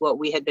 which is what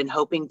we had been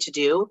hoping to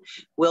do,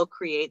 will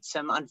create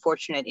some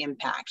unfortunate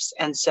impacts.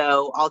 And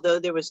so although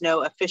there was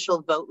no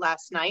official vote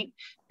last night,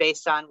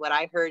 based on what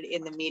I heard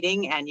in the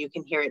meeting, and you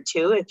can hear it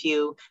too if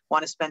you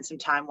want to spend some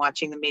time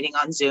watching the meeting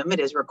on Zoom, it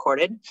is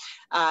recorded.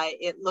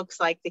 It looks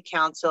like the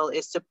council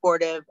is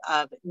supportive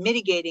of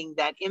mitigating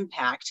that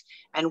impact.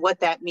 And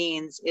what that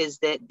means is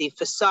that the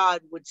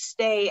facade would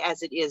stay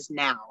as it is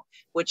now,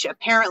 which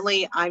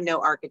apparently, I'm no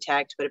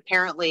architect, but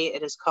apparently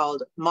it is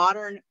called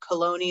Modern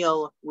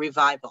Colonial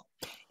Revival,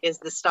 is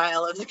the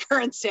style of the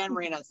current San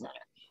Marino Center.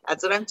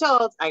 That's what I'm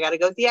told. I got to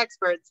go with the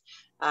experts.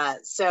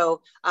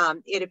 So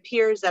it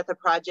appears that the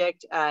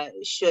project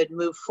should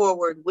move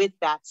forward with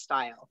that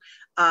style.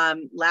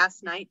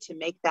 Last night, to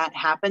make that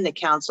happen, the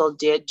council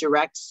did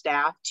direct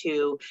staff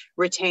to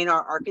retain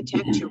our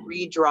architect to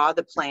redraw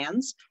the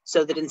plans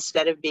so that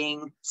instead of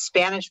being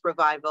Spanish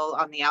revival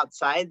on the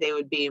outside, they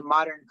would be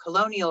modern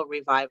colonial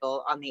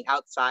revival on the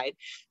outside.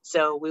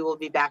 So we will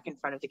be back in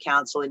front of the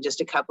council in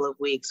just a couple of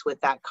weeks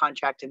with that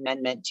contract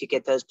amendment to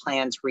get those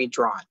plans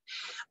redrawn.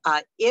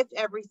 If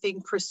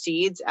everything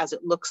proceeds as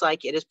it looks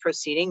like it is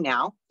proceeding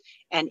now,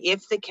 and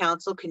if the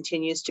council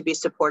continues to be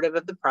supportive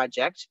of the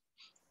project,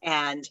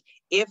 and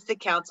if the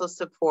council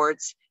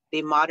supports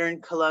the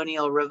modern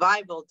colonial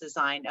revival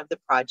design of the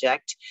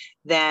project,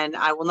 then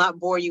I will not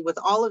bore you with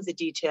all of the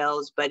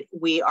details, but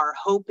we are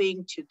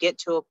hoping to get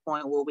to a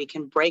point where we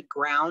can break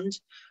ground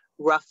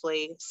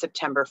roughly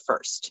September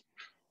 1st.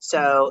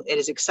 So it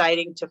is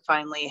exciting to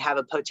finally have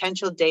a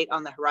potential date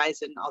on the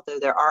horizon, although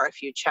there are a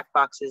few check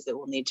boxes that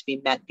will need to be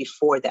met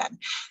before then.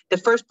 The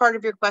first part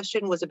of your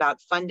question was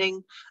about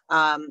funding.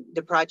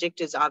 The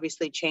project is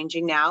obviously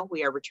changing now.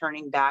 We are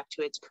returning back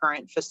to its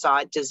current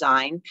facade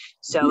design.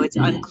 So it's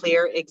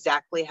unclear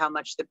exactly how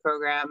much the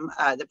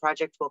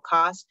project will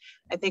cost.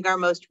 I think our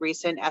most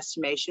recent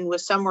estimation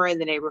was somewhere in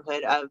the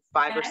neighborhood of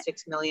 $5 or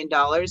 $6 million,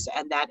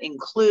 and that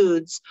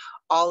includes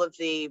all of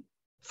the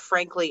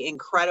frankly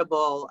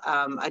incredible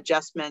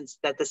adjustments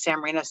that the San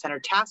Marino Center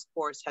Task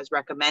Force has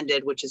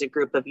recommended, which is a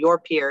group of your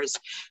peers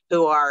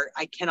who are,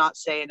 I cannot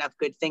say enough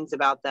good things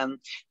about them,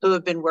 who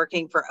have been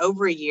working for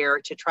over a year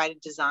to try to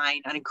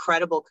design an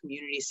incredible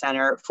community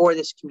center for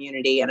this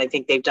community. And I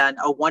think they've done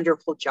a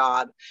wonderful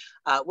job.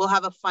 We'll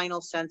have a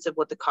final sense of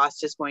what the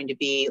cost is going to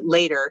be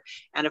later.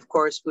 And of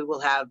course, we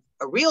will have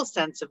a real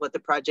sense of what the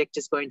project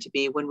is going to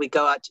be when we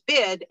go out to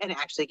bid and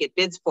actually get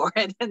bids for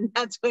it. And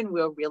that's when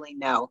we'll really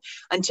know.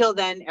 Until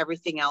then,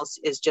 everything else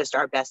is just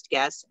our best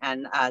guess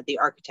and the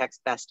architect's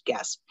best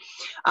guess.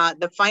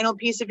 The final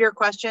piece of your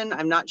question,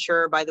 I'm not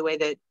sure, by the way,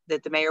 that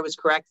the mayor was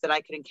correct that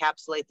I could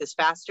encapsulate this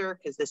faster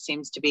because this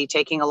seems to be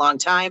taking a long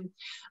time.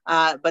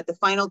 But the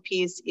final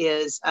piece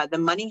is the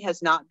money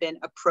has not been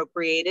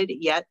appropriated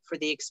yet for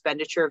the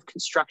expenditure of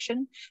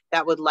construction.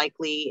 That would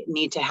likely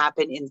need to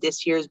happen in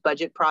this year's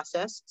budget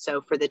process.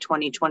 So for the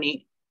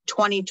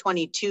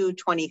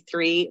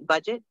 2022-23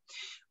 budget,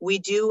 we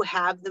do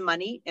have the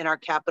money in our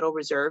capital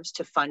reserves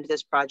to fund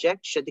this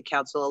project should the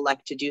council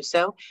elect to do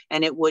so,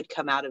 and it would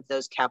come out of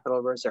those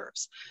capital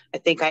reserves. I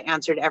think I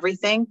answered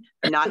everything,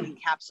 not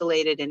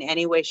encapsulated in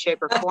any way,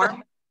 shape, or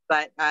form,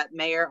 but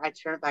Mayor, I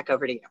turn it back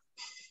over to you.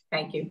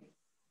 Thank you.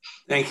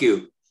 Thank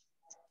you.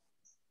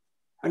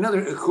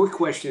 A quick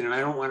question, and I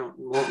don't want to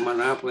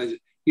monopolize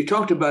it. You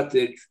talked about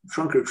the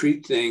trunk or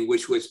treat thing,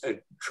 which was a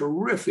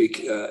terrific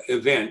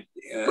event.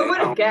 Who would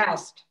have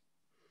guessed?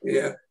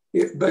 Yeah,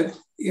 but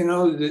you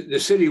know, the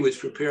city was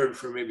prepared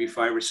for maybe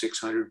 500 or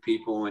 600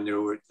 people, and there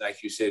were,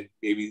 like you said,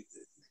 maybe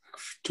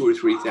 2,000 or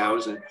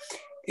 3,000.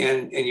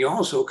 And you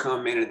also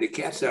commented the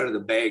cat's out of the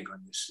bag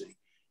on this thing.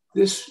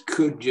 This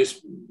could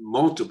just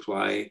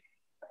multiply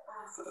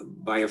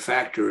by a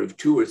factor of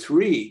 2 or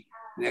 3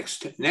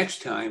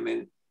 next time,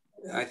 and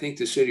I think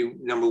the city,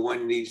 number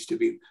one, needs to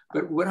be.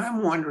 But what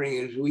I'm wondering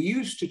is, we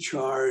used to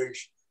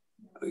charge,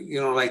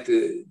 you know, like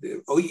the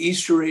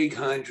Easter egg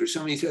hunt or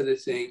some of these other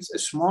things, a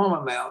small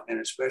amount, and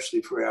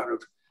especially for out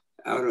of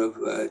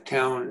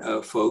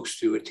town folks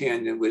to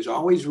attend. It was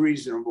always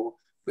reasonable,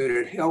 but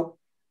it helped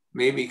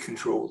maybe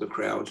control the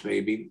crowds,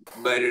 maybe,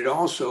 but it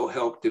also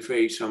helped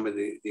defray some of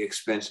the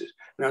expenses.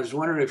 And I was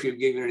wondering if you've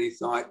given any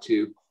thought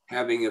to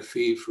having a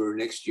fee for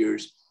next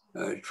year's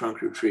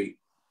trunk or treat.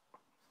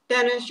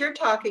 Dennis, you're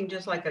talking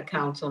just like a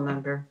council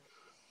member.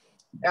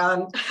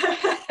 I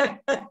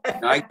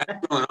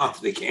got thrown off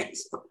the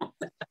council.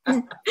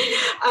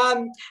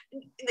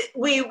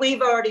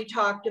 We've already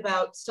talked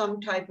about some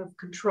type of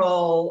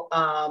control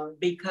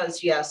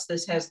because yes,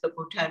 this has the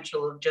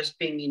potential of just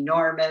being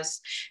enormous.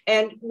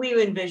 And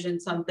we envision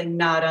something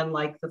not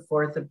unlike the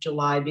 4th of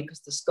July because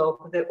the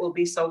scope of it will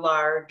be so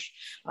large.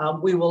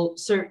 We will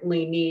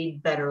certainly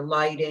need better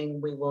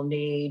lighting. We will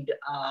need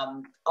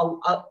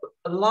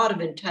a lot of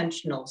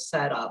intentional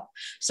setup.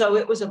 So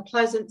it was a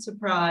pleasant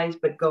surprise,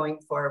 but going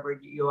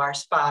forward, you are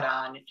spot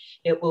on.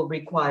 It will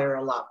require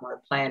a lot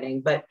more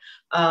planning, but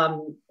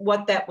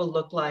what that will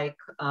look like,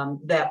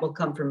 that will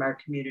come from our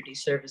community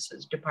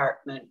services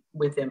department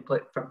with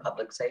input from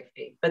public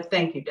safety. But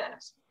thank you,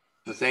 Dennis.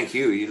 Well, thank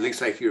you. It looks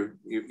like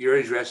you're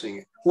addressing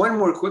it. One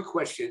more quick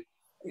question.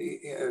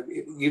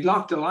 You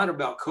talked a lot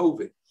about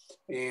COVID,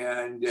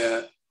 and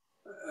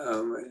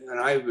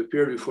I've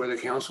appeared before the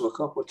council a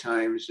couple of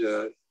times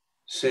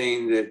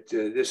saying that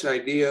this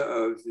idea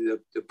of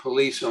the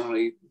police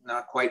only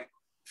not quite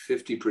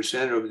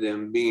 50% of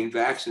them being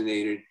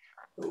vaccinated,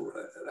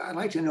 I'd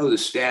like to know the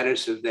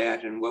status of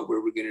that and what we're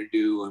going to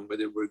do, and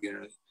whether we're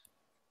going to,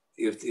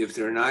 if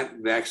they're not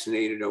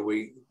vaccinated,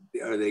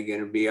 are they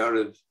going to be out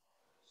of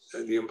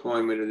the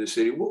employment of the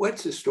city?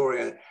 What's the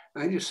story?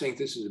 I just think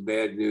this is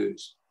bad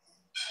news.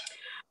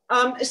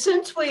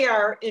 Since we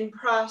are in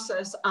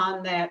process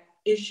on that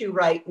issue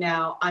right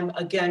now, I'm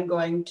again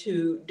going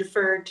to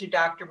defer to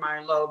Dr.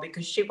 Marlowe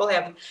because she will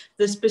have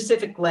the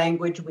specific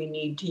language we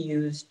need to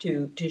use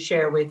to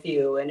share with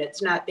you. And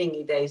it's not being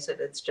evasive,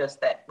 it's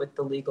just that with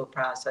the legal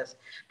process.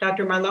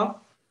 Dr.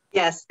 Marlowe?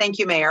 Yes, thank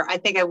you, Mayor. I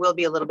think I will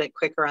be a little bit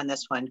quicker on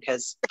this one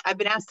because I've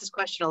been asked this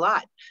question a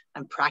lot.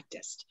 I'm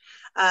practiced.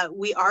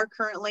 We are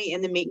currently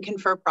in the meet and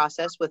confer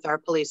process with our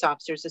Police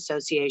Officers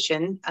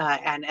Association.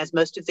 And as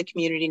most of the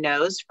community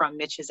knows from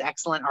Mitch's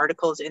excellent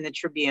articles in the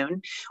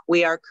Tribune,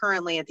 we are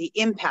currently at the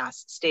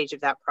impasse stage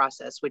of that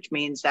process, which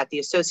means that the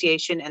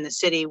association and the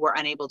city were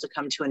unable to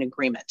come to an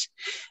agreement.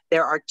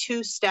 There are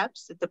 2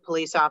 steps that the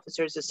Police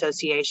Officers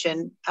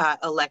Association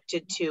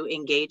elected to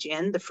engage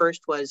in. The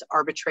first was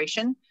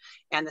arbitration,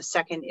 and the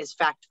second is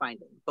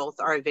fact-finding. Both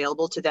are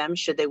available to them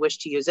should they wish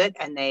to use it,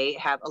 and they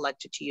have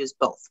elected to use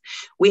both.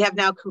 We have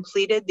now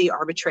completed the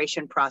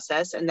arbitration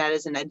process, and that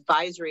is an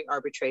advisory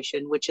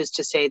arbitration, which is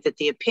to say that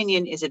the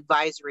opinion is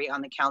advisory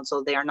on the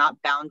council. They are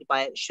not bound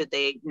by it should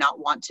they not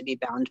want to be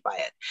bound by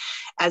it.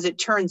 As it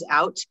turns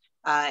out,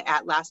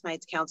 at last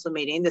night's council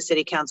meeting, the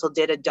city council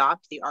did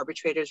adopt the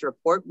arbitrator's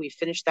report. We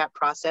finished that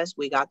process,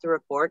 we got the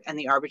report, and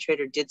the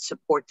arbitrator did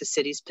support the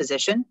city's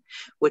position,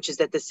 which is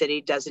that the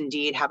city does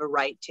indeed have a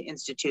right to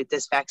institute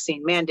this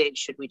vaccine mandate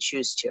should we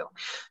choose to.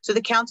 So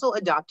the council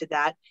adopted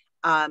that.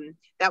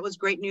 That was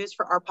great news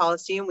for our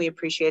policy, and we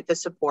appreciate the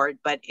support,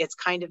 but it's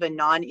kind of a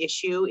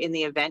non-issue in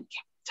the event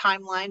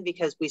timeline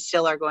because we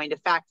still are going to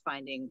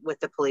fact-finding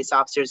with the Police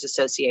Officers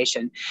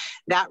Association.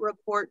 That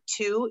report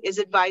too is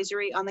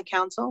advisory on the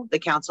council. The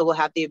council will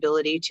have the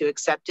ability to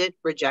accept it,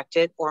 reject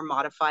it, or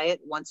modify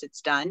it once it's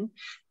done.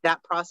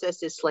 That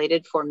process is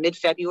slated for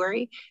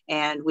mid-February,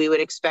 and we would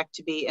expect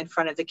to be in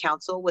front of the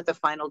council with a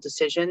final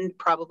decision,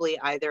 probably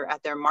either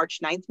at their March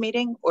 9th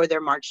meeting or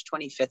their March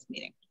 25th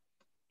meeting.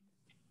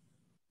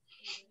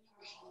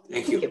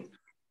 Thank you.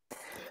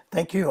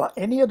 Thank you.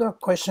 Any other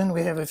question?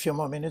 We have a few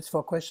more minutes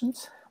for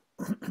questions.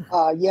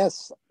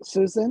 Yes,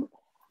 Susan.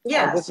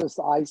 Yes. This is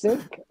Isaac.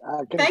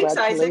 Thanks,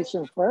 congratulations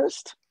Isaac.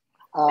 First.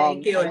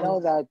 Thank you. I know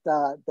that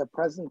the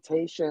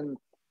presentation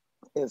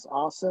is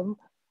awesome,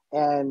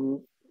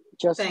 and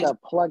just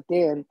plugged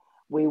in,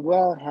 we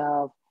will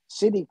have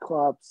City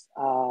Club's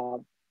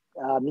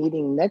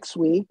meeting next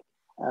week,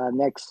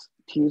 next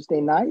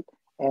Tuesday night,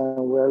 and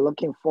we're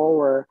looking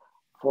forward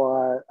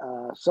for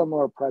a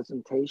similar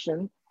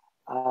presentation.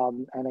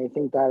 And I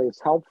think that is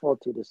helpful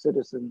to the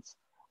citizens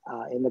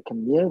in the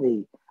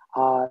community.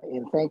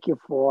 And thank you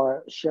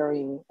for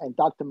sharing, and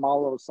Dr.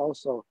 Marlowe is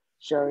also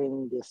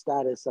sharing the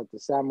status of the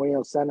San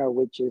Marino Center,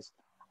 which is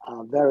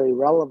very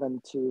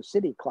relevant to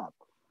City Club.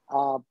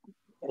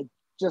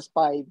 Just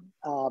by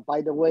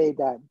the way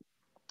that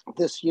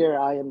this year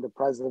I am the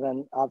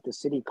president of the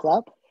City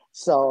Club,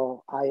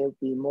 so I will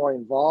be more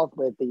involved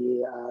with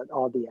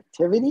all the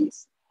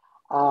activities.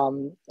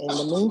 In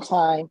the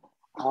meantime,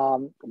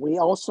 we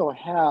also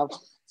have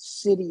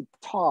City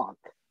Talk,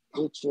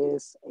 which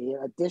is an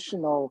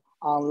additional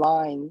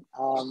online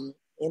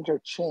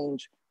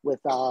interchange with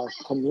our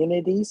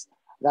communities.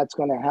 That's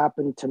going to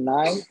happen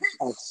tonight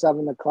at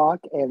 7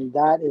 o'clock. And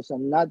that is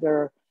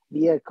another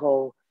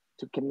vehicle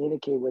to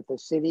communicate with the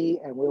city.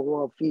 And we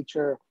will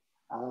feature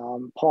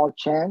Paul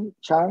Chung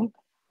to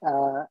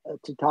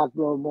talk a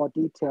little more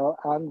detail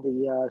on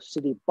the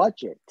city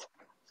budget.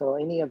 So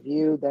any of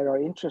you that are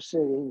interested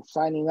in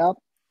signing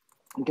up,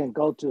 you can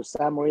go to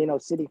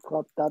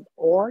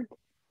sanmarinocityclub.org,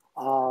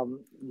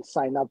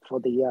 sign up for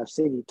the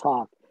City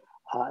Talk,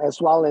 as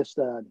well as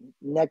the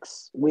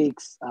next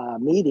week's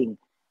meeting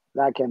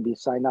that can be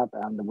signed up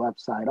on the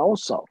website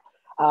also.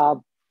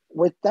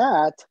 With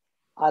that,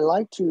 I'd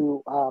like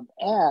to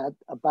add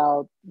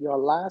about your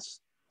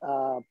last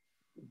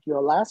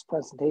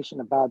presentation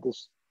about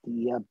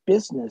the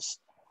business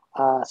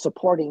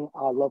supporting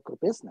our local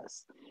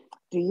business.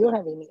 Do you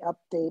have any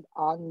update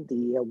on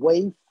the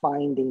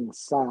wayfinding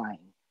sign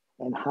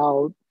and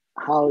how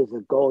is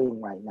it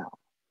going right now?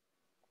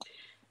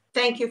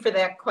 Thank you for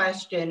that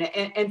question,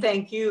 and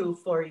thank you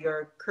for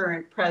your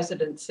current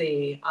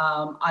presidency.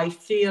 I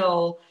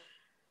feel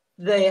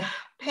the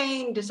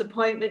pain,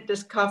 disappointment,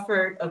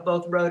 discomfort of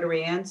both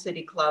Rotary and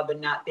City Club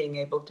and not being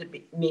able to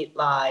meet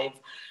live.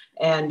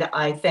 And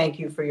I thank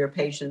you for your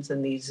patience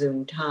in these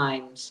Zoom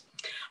times.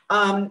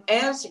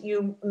 As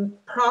you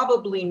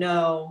probably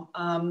know,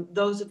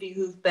 those of you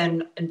who've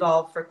been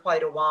involved for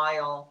quite a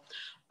while,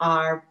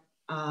 our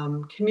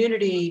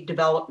community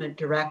development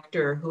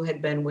director, who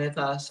had been with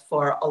us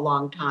for a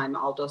long time,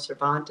 Aldo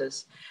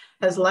Cervantes,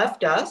 has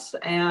left us,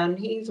 and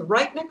he's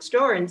right next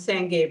door in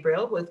San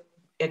Gabriel with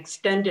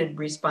extended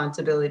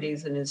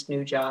responsibilities in his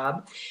new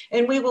job.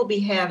 And we will be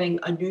having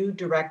a new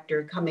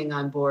director coming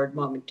on board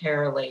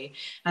momentarily.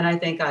 And I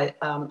think,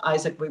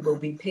 Isaac, we will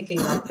be picking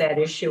up that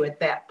issue at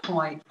that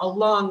point,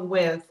 along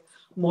with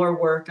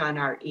more work on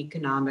our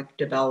economic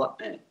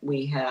development.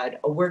 We had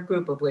a work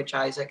group of which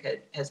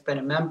Isaac has been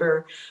a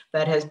member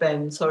that has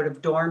been sort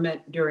of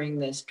dormant during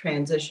this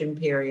transition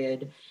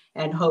period.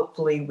 And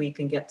hopefully we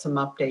can get some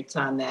updates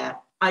on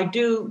that. I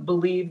do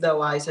believe,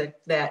 though, Isaac,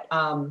 that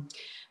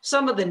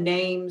some of the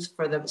names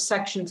for the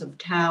sections of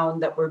town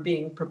that were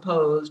being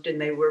proposed, and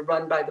they were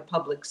run by the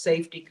Public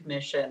Safety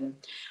Commission,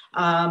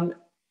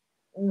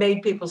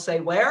 made people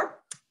say, where?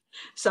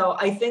 So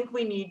I think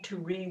we need to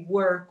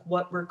rework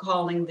what we're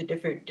calling the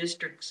different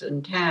districts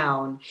in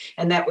town.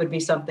 And that would be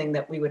something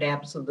that we would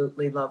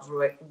absolutely love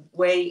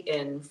weigh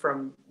in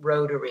from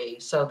Rotary,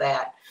 so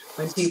that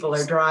when people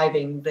are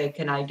driving, they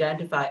can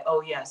identify,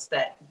 oh yes,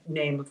 that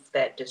name of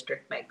that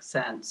district makes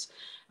sense.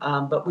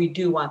 But we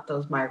do want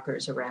those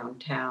markers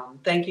around town.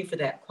 Thank you for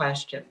that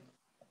question.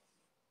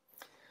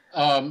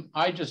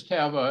 I just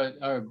have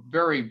a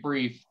very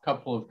brief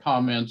couple of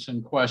comments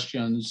and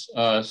questions.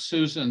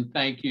 Susan,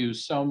 thank you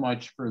so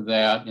much for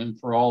that and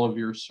for all of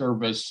your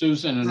service.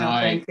 Susan and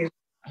I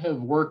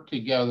have worked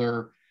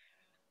together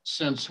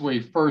since we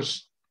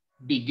first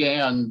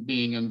began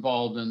being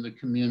involved in the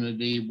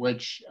community,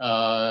 which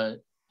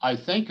I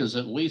think is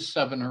at least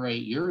 7 or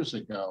 8 years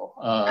ago.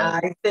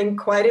 I think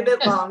quite a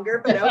bit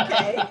longer, but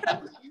okay.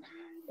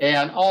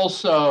 And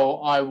also,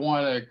 I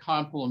want to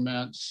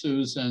compliment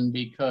Susan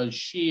because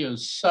she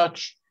is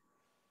such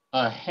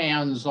a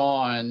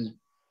hands-on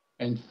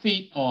and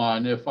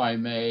feet-on, if I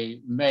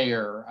may,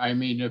 mayor. I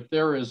mean, if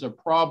there is a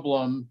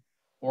problem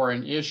or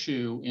an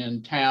issue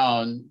in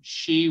town,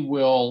 she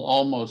will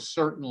almost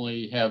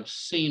certainly have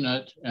seen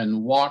it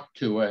and walked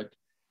to it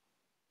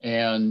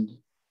and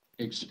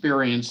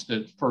experienced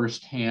it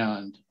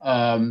firsthand.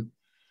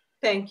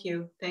 Thank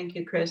you,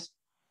 Chris.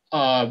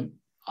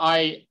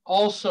 I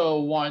also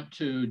want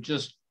to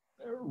just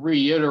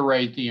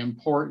reiterate the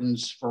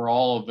importance for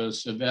all of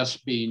us of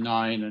SB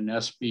 9 and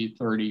SB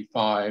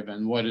 35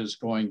 and what is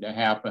going to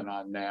happen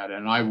on that.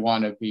 And I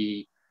want to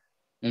be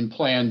and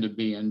plan to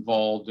be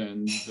involved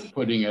in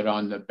putting it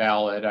on the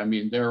ballot. I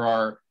mean, there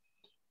are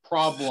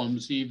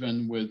problems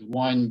even with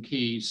one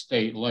key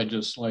state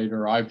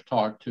legislator I've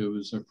talked to,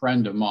 is a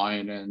friend of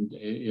mine, and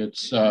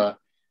it's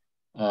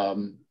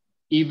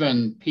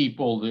even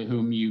people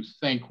whom you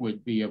think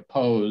would be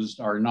opposed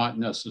are not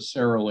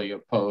necessarily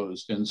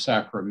opposed in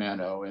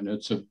Sacramento. And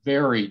it's a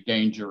very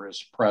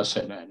dangerous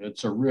precedent.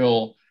 It's a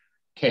real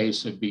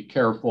case of be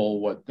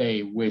careful what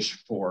they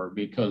wish for,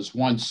 because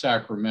once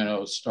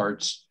Sacramento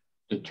starts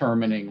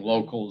determining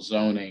local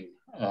zoning,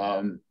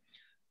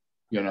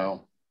 you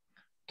know,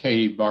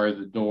 Katie bar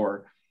the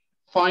door.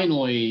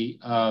 Finally,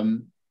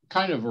 kind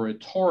of a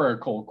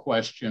rhetorical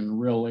question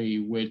really,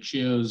 which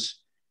is,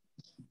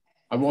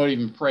 I won't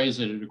even phrase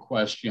it as a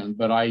question,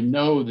 but I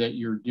know that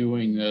you're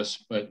doing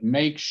this, but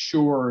make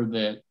sure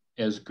that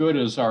as good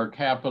as our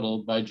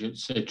capital budget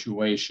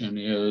situation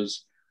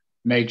is,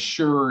 make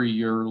sure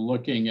you're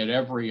looking at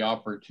every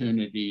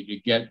opportunity to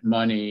get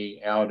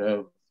money out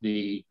of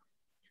the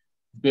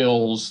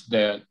bills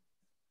that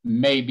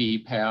may be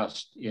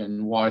passed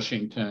in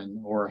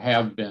Washington or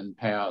have been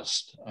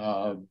passed.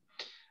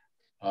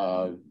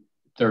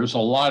 There's a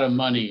lot of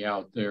money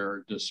out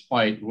there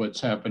despite what's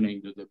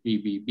happening to the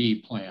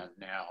BBB plan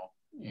now.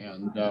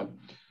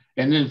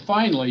 And then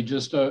finally,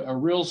 just a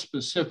real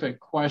specific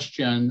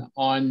question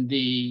on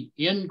the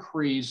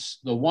increase,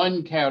 the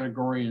one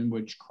category in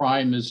which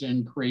crime has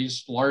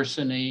increased,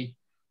 larceny,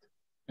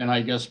 and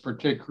I guess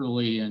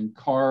particularly in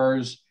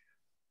cars.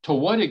 To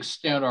what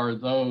extent are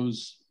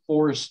those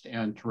forced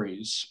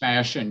entries,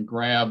 smash and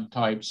grab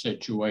type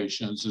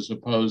situations, as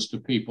opposed to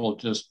people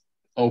just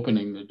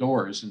opening the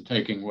doors and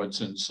taking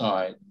what's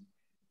inside?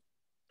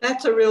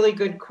 That's a really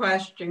good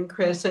question,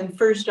 Chris. And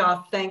first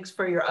off, thanks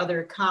for your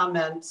other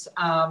comments.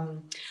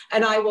 And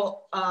I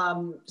will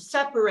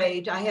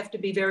separate, I have to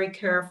be very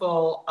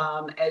careful,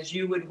 as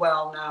you would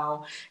well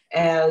know,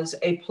 as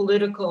a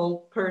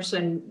political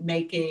person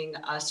making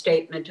a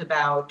statement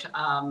about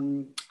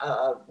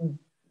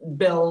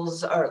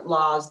bills or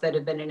laws that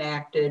have been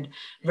enacted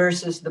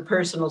versus the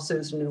personal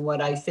Susan and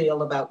what I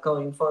feel about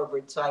going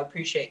forward. So I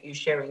appreciate you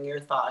sharing your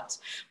thoughts.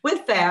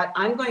 With that,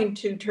 I'm going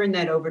to turn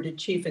that over to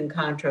Chief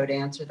Incontro to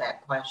answer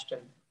that question.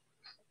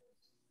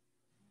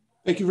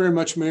 Thank you very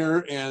much,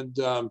 Mayor. And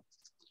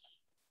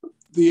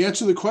the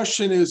answer to the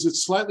question is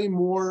it's slightly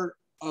more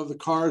of the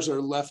cars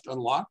are left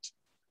unlocked.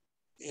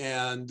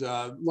 And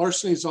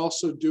larcenies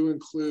also do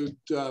include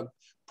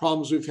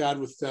problems we've had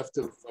with theft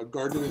of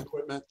gardening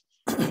equipment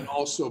and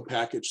also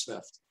package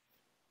theft.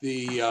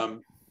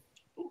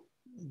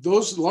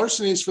 Those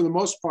larcenies, for the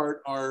most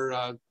part,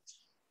 are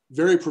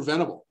very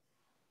preventable.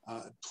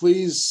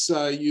 Please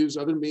use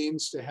other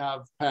means to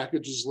have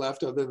packages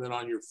left other than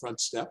on your front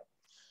step.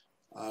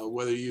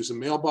 Whether you use a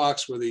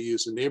mailbox, whether you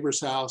use a neighbor's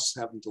house,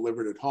 have them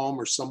delivered at home,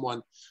 or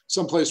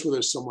someplace where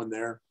there's someone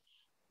there.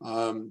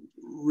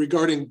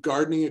 Regarding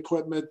gardening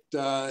equipment,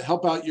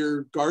 help out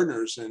your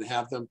gardeners and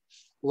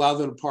allow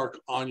them to park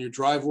on your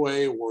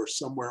driveway or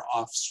somewhere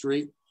off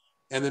street.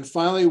 And then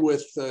finally,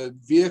 with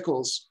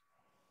vehicles,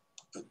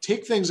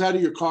 take things out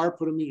of your car,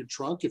 put them in your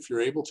trunk if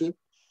you're able to.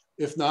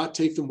 If not,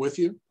 take them with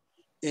you.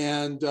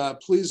 And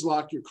please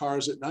lock your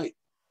cars at night,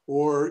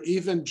 or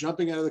even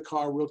jumping out of the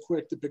car real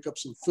quick to pick up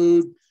some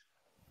food,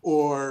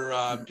 or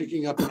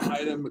picking up an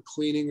item, a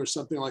cleaning or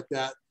something like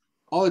that.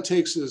 All it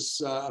takes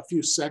is a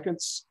few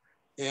seconds,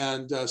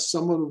 and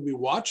someone will be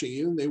watching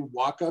you, and they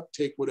walk up,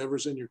 take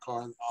whatever's in your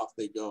car, and off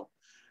they go.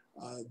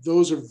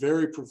 Those are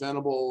very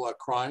preventable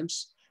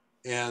crimes.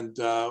 And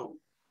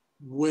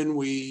when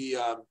we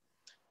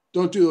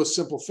don't do those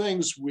simple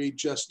things, we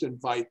just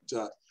invite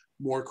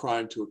more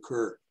crime to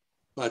occur.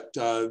 But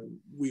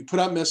we put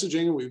out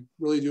messaging, and we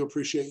really do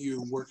appreciate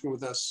you working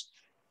with us,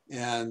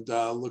 and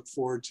look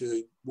forward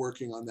to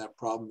working on that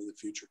problem in the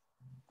future.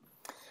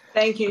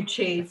 Thank you,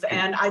 Chief.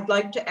 And I'd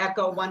like to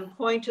echo one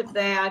point of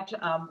that.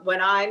 When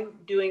I'm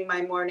doing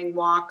my morning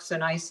walks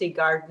and I see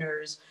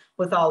gardeners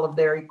with all of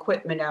their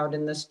equipment out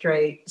in the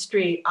street,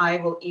 I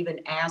will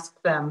even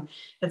ask them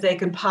if they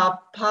can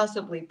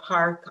possibly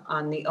park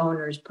on the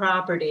owner's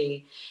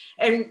property.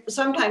 And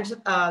sometimes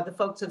the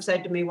folks have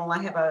said to me, well, I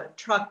have a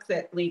truck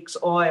that leaks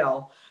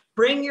oil.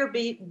 Bring your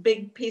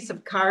big piece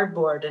of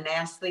cardboard and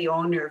ask the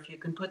owner if you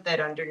can put that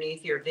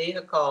underneath your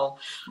vehicle.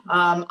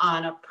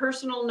 On a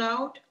personal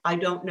note, I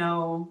don't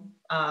know,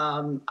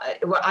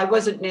 I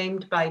wasn't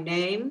named by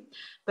name,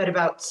 but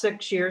about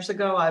 6 years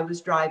ago, I was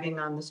driving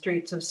on the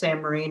streets of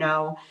San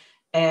Marino,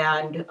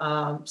 and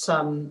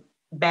some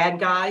bad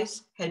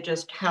guys had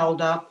just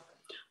held up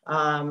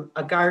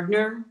a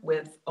gardener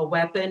with a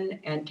weapon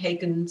and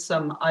taken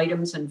some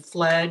items and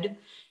fled.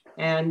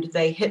 And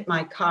they hit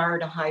my car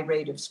at a high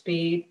rate of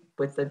speed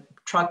with the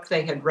truck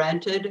they had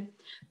rented.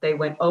 They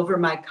went over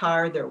my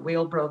car, their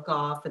wheel broke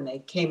off, and they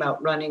came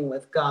out running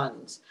with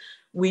guns.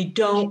 We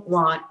don't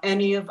want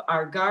any of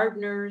our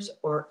gardeners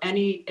or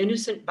any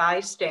innocent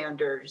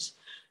bystanders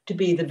to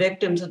be the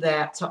victims of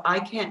that. So I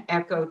can't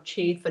echo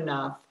Chief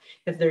enough.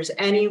 If there's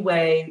any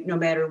way, no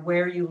matter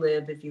where you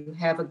live, if you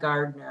have a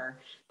gardener,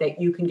 that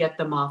you can get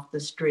them off the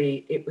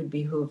street, it would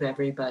behoove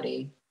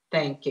everybody.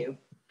 Thank you.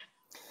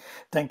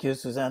 Thank you,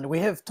 Suzanne. We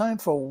have time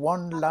for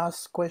one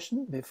last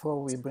question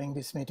before we bring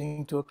this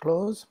meeting to a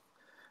close.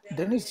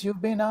 Dennis,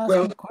 you've been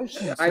asking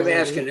questions. I've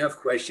asked enough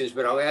questions,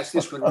 but I'll ask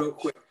this one real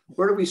quick.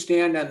 Where do we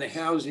stand on the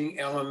housing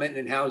element,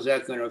 and how is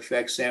that going to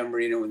affect San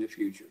Marino in the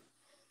future?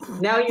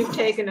 Now you've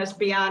taken us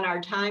beyond our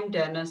time,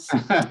 Dennis.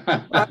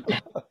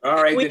 All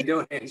right, then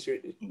don't answer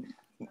it.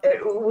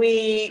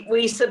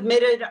 We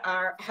submitted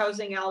our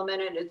housing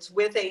element, and it's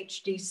with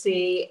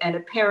HDC, and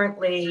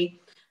apparently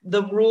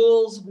the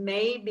rules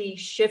may be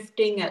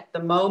shifting at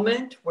the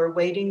moment. We're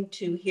waiting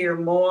to hear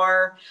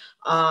more.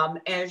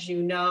 As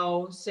you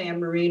know, San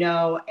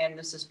Marino, and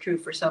this is true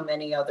for so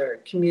many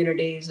other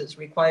communities, is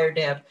required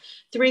to have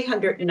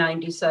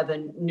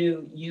 397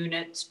 new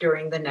units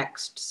during the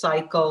next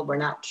cycle. We're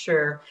not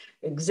sure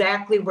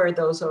exactly where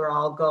those are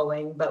all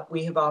going, but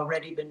we have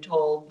already been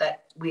told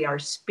that we are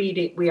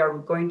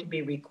going to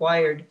be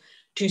required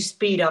to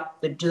speed up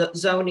the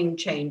zoning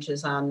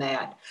changes on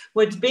that.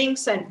 What's being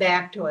sent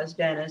back to us,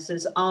 Dennis,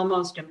 is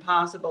almost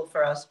impossible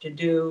for us to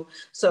do.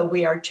 So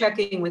we are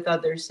checking with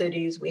other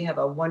cities. We have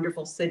a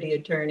wonderful city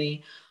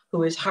attorney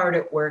who is hard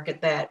at work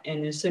at that.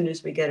 And as soon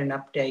as we get an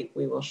update,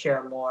 we will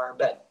share more.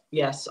 But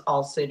yes,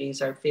 all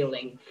cities are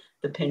feeling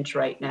the pinch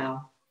right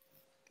now.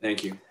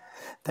 Thank you.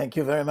 Thank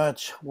you very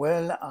much.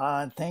 Well,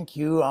 thank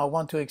you. I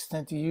want to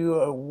extend to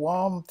you a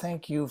warm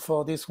thank you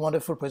for this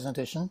wonderful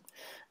presentation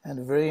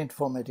and very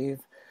informative.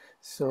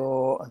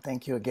 So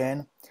thank you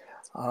again.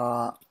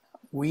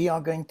 We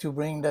are going to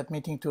bring that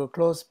meeting to a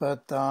close,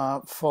 but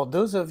for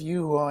those of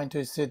you who are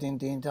interested in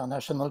the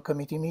International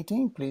Committee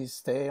meeting, please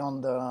stay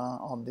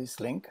on this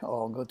link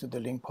or go to the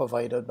link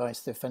provided by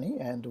Stephanie,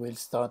 and we'll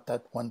start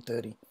at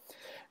 1:30.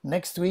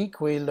 Next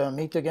week, we'll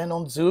meet again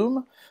on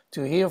Zoom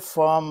to hear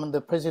from the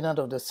president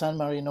of the San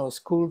Marino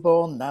School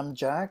Board, Nam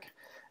Jack.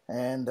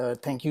 And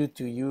thank you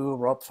to you,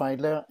 Rob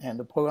Feidler, and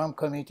the program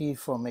committee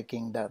for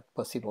making that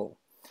possible.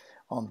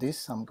 On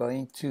this, I'm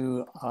going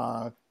to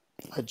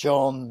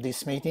adjourn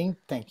this meeting.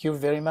 Thank you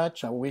very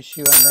much. I wish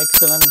you an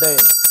excellent day.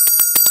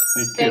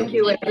 Thank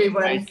you,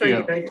 everyone. Thank for you.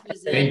 your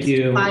presence. Thank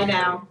you. Bye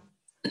now.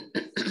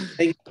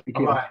 Thank you.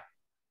 Bye-bye.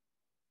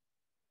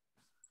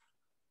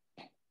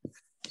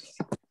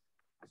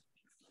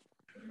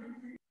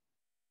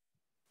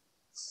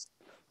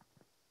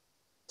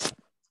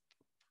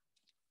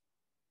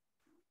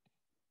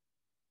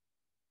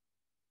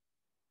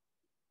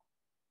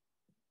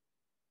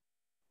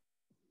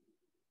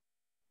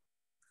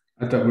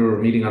 I thought we were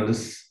meeting on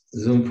this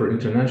Zoom for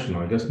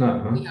international. I guess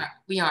not, huh?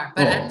 We are,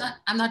 but Oh.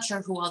 I'm not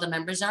sure who all the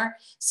members are.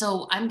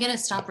 So I'm gonna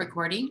stop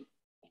recording.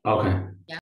 Okay.